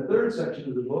 In the third section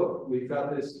of the book, we've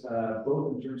got this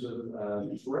both in terms of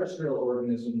terrestrial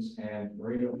organisms and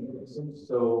marine organisms.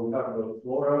 So we talk about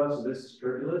flora. So this is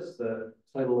Turbulus, the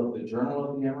title of the Journal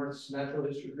of the Emirates Natural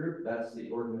History Group. That's the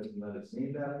organism that it's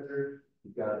named after.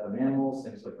 We've got the mammals,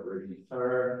 things like Arabian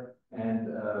tar, and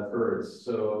birds.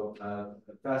 So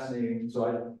fascinating. So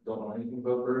I don't know anything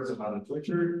about birds. I'm not a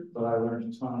twitcher, but I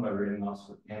learned a ton by reading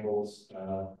Oscar Campbell's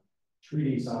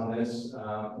treatise on this.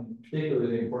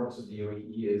 Particularly the importance of the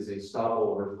UAE is a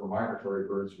stopover for migratory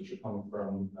birds, which are coming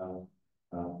from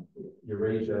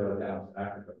Eurasia down to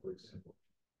Africa, for example.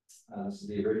 This is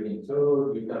the Arabian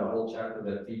toad. We've got a whole chapter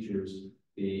that features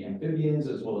the amphibians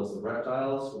as well as the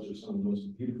reptiles, which are some of the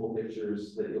most beautiful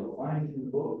pictures that you'll find in the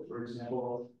book, for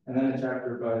example. And then a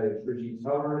chapter by Brigitte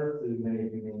Tower, who many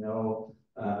of you may know,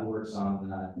 who works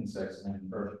on insects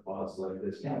and arthropods like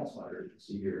this camel spider you can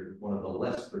see here, one of the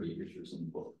less pretty pictures in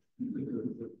the book.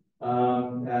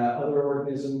 Other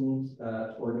organisms,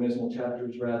 organismal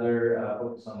chapters rather,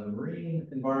 focus on the marine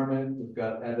environment. We've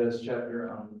got Ada's chapter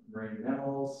on marine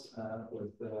mammals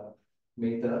with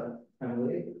Meta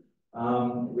Emily.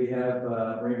 We have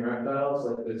marine reptiles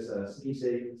like this sea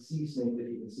snake that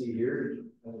you can see here.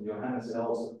 Johannes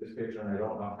Els took this picture, and I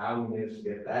don't know how we managed to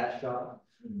get that shot,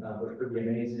 but pretty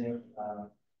amazing.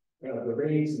 The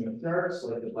rays and the sharks,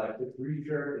 like the black-tipped reef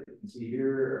shark that you can see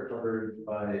here, are covered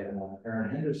by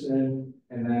Aaron Henderson.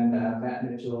 And then Matt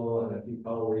Mitchell and a few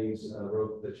colleagues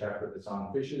wrote the chapter that's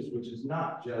on fishes, which is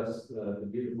not just the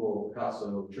beautiful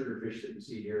Picasso sugarfish that you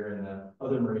see here and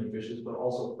other marine fishes, but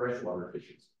also freshwater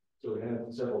fishes. So we have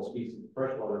several species of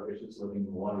freshwater fishes living in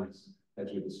the waters, as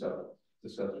we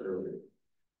discussed earlier.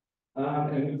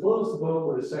 And we close the book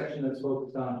with a section that's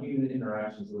focused on human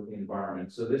interactions with the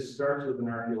environment. So this starts with an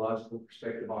archaeological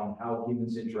perspective on how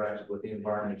humans interacted with the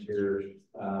environment here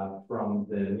from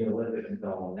the Neolithic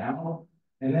until now.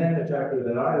 And then a chapter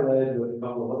that I led with a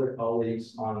couple of other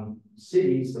colleagues on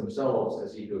cities themselves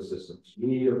as ecosystems.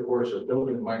 We, of course, are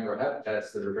building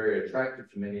microhabitats that are very attractive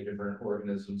to many different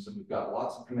organisms, and we've got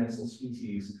lots of commensal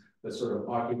species that sort of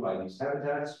occupy these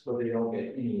habitats, but they don't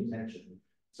get any attention.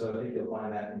 So I think you'll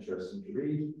find that interesting to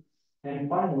read. And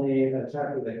finally, a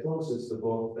chapter that closes the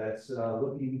book that's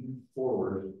looking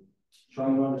forward,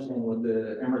 trying to understand what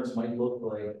the Emirates might look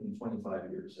like in 25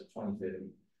 years, at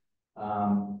 2050.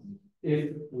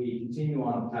 If we continue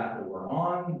on the path that we're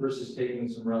on versus taking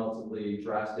some relatively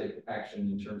drastic action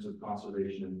in terms of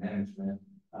conservation and management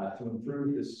to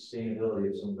improve the sustainability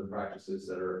of some of the practices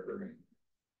that are occurring.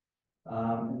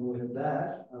 And with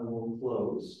that, I will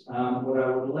close. What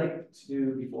I would like to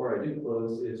do before I do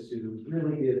close is to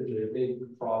really give the big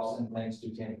props and thanks to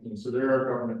Tamkeen. So they're our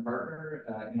government partner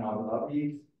in Abu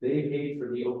Dhabi. They paid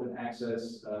for the open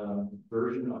access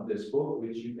version of this book,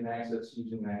 which you can access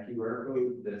using that QR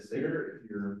code that's there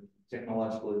if you're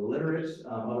technologically literate.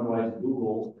 Otherwise,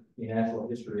 Google the natural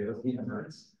history of the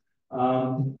Emirates.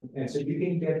 And so you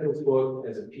can get this book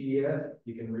as a PDF.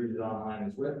 You can read it online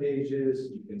as web pages.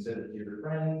 You can send it to your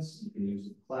friends. You can use it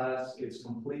in class. It's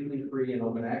completely free and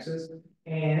open access.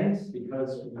 And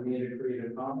because we made a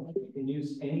Creative Commons, you can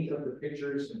use any of the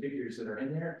pictures and figures that are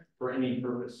in there for any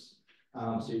purpose.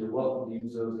 So you're welcome to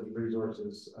use those as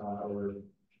resources or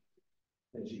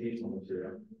educational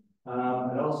material.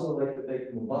 I'd also like to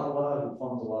thank Mubala, who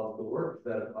funds a lot of the work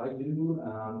that I do,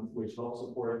 which helps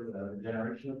support the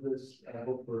generation of this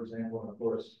book, for example, and of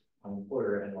course, my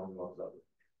employer and one loves of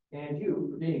it. And you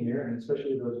for being here, and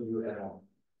especially those of you at home.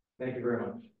 Thank you very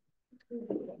much.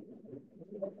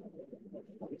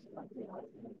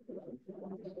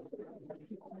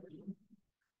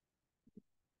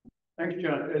 Thanks,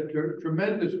 John. A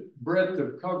tremendous breadth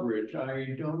of coverage.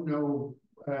 I don't know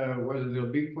whether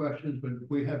there'll be questions, but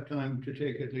we have time to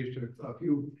take at least a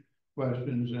few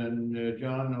questions. And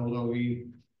John, although he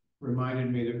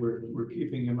reminded me that we're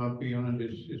keeping him up beyond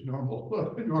his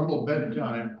normal, normal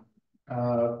bedtime.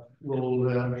 I'm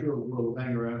sure we'll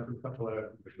hang around for a couple of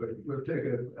hours, but we'll take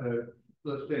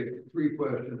let's take 3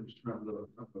 questions from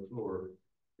the floor,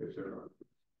 if there are.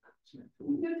 I've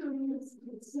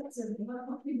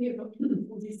been here for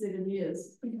 47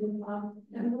 years.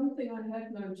 And one thing I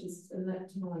have noticed in that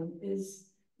time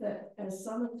is that as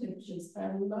summer temperatures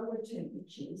and lower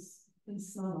temperatures in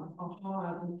summer are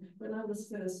higher than when I was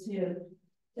first here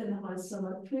in the high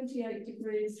summer, 28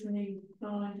 degrees,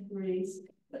 29 degrees,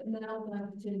 but now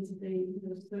they tend to be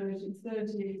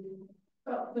 30,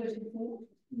 about 34.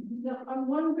 Now, I'm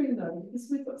wondering though, because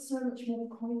we've got so much more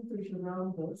concrete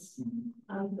around us,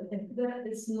 and if that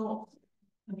is not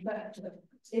a factor,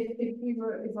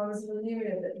 if I was in an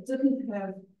area that didn't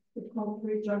have the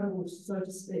concrete jungle, so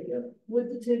to speak, would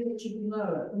the temperature be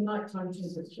lower, the nighttime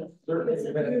temperature? Certainly, Is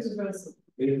it universal?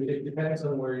 It depends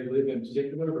on where you live in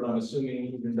particular, but I'm assuming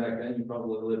even back then you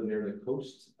probably lived near the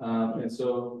coast. And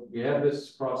so we have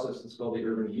this process that's called the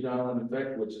urban heat island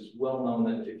effect, which is well known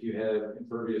that if you have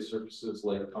impervious surfaces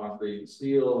like concrete and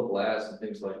steel, glass and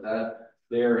things like that,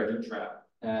 they're a heat trap.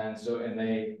 And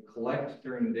they collect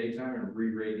during the daytime and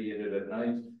re-radiate it at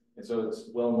night. And so it's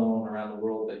well known around the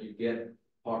world that you get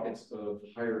pockets of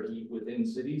higher heat within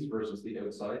cities versus the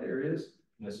outside areas.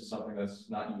 And this is something that's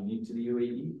not unique to the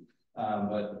UAE.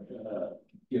 But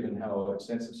given how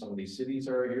extensive some of these cities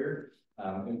are here,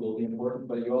 it will be important.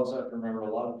 But you also have to remember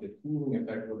a lot of the cooling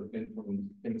effect would have been from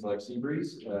things like sea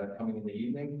breeze coming in the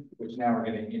evening, which now are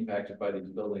getting impacted by these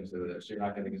buildings. So you're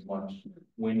not getting as much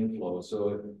wind flow.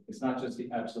 So it's not just the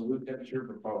absolute temperature,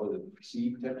 but probably the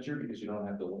perceived temperature, because you don't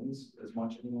have the winds as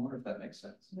much anymore, if that makes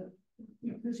sense. Yeah.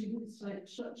 Because you would say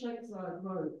Shakeside Road,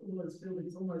 all those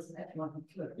buildings almost act like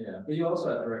a cliff. Yeah, but you also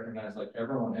have to recognize, like,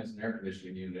 everyone has an air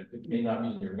conditioning unit. It may not be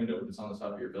in your window, but it's on the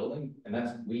top of your building, and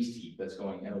that's waste heat that's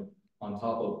going out on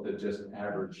top of the just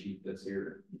average heat that's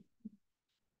here.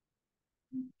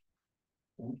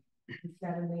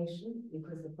 Contamination,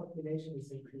 because the population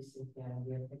is increasing and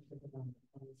we're affected on the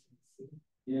city.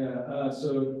 Yeah,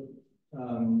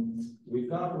 we've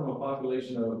gone from a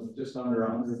population of just under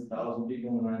 100,000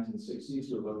 people in the 1960s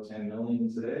to about 10 million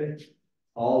today.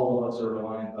 All of us are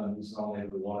reliant on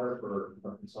desalinated water for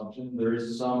consumption. There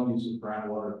is some use of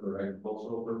groundwater for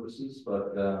agricultural purposes,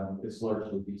 but it's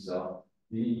largely desal.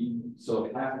 So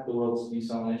half of the world's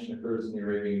desalination occurs in the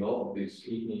Arabian Gulf, these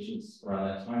 8 nations around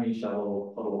that tiny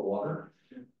shallow puddle of water.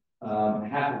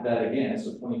 Half of that again,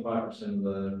 so 25% of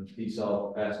the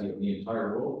desal capacity of the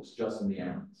entire world is just in the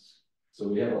Emirates. So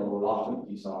we have a lot of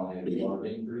desalinated water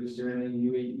being produced here in the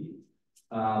UAE.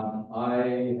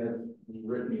 I have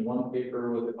written one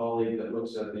paper with a colleague that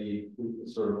looks at the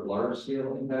sort of large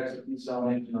scale impacts of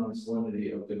desalination on the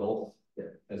salinity of the Gulf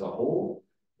as a whole.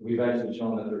 We've actually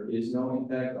shown that there is no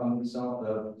impact on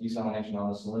desalination on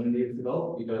the salinity of the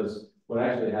Gulf, because what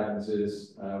actually happens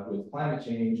is with climate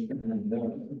change and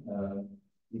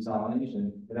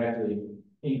desalination, it actually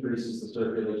increases the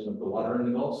circulation of the water in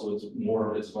the Gulf, so it's more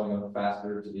of it's going up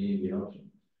faster to the Indian Ocean.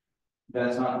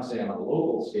 That's not to say on a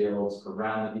local scale, it's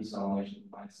around the desalination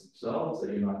plants themselves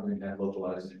that you're not going to have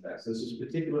localized impacts. This is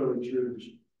particularly true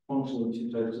functionally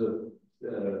 2 types of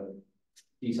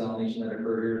desalination that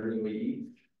occur here in the UAE.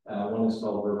 One is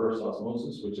called reverse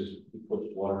osmosis, which is you push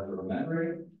water through a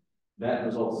membrane. That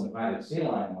results in highly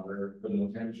saline water, but no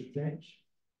temperature change.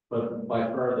 But by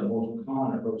far the most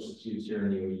common approach that's used here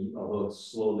in the UAE, although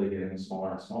it's slowly getting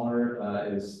smaller and smaller,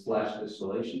 is flash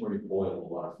distillation, where you boil the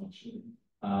water functionally.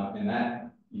 And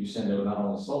that you send out not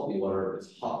only salty water, but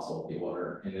it's hot salty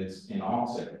water, and it's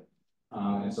anoxic.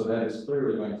 And so that is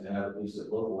clearly going to have, at least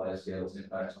at localized scales,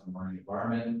 impacts on the marine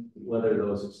environment. Whether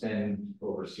those extend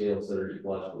over scales that are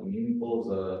ecologically meaningful is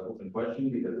an open question,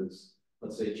 because it's,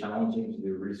 let's say, challenging to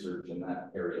do research in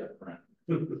that area. Right?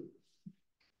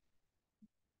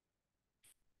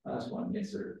 Last one,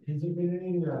 yes, sir. Has there been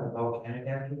any volcanic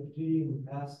activity in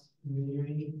the past in the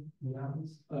UAE, in the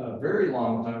mountains? A very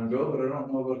long time ago, but I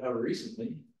don't know about how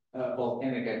recently.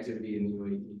 Volcanic activity in the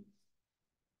UAE.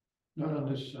 Not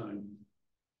on this side.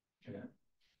 Yeah.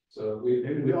 So we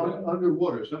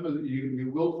underwater. Some of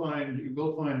you will find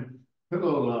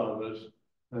pillow lavas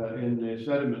in the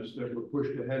sediments that were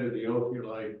pushed ahead of the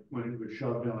ophiolite when it was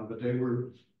shot down, but they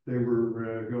were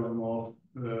going off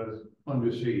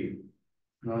undersea.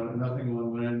 Nothing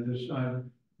on land this side.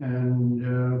 And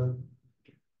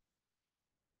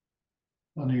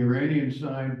on the Iranian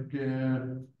side,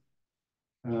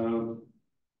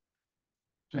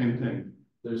 same thing.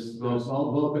 there's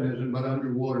Volcanism, but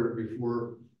underwater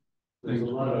before There's a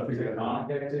things lot of figure out.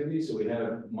 tectonic activity, so we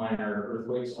have minor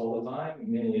earthquakes all the time,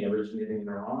 mainly originating in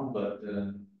Iran, but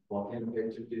volcanic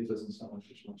activity doesn't sound like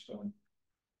there's much going.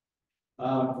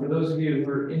 For those of you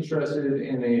who are interested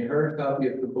in a hard copy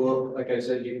of the book, like I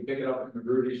said, you can pick it up in the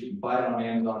British, you can buy it on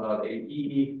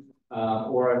Amazon.ae,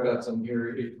 or I've got some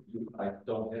here if I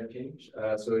don't have change.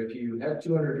 So if you have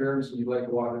 200 dirhams and you'd like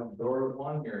to walk out the door with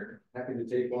one, you're happy to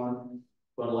take one.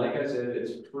 But like I said,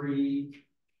 it's free.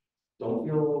 Don't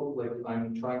feel like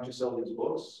I'm trying to sell these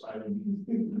books.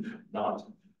 I'm not.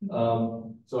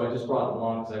 So I just brought them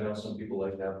along because I know some people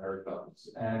like to have hard copies.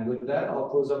 And with that, I'll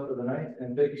close up for the night.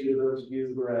 And thank you to those of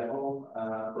you who are at home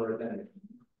for attending.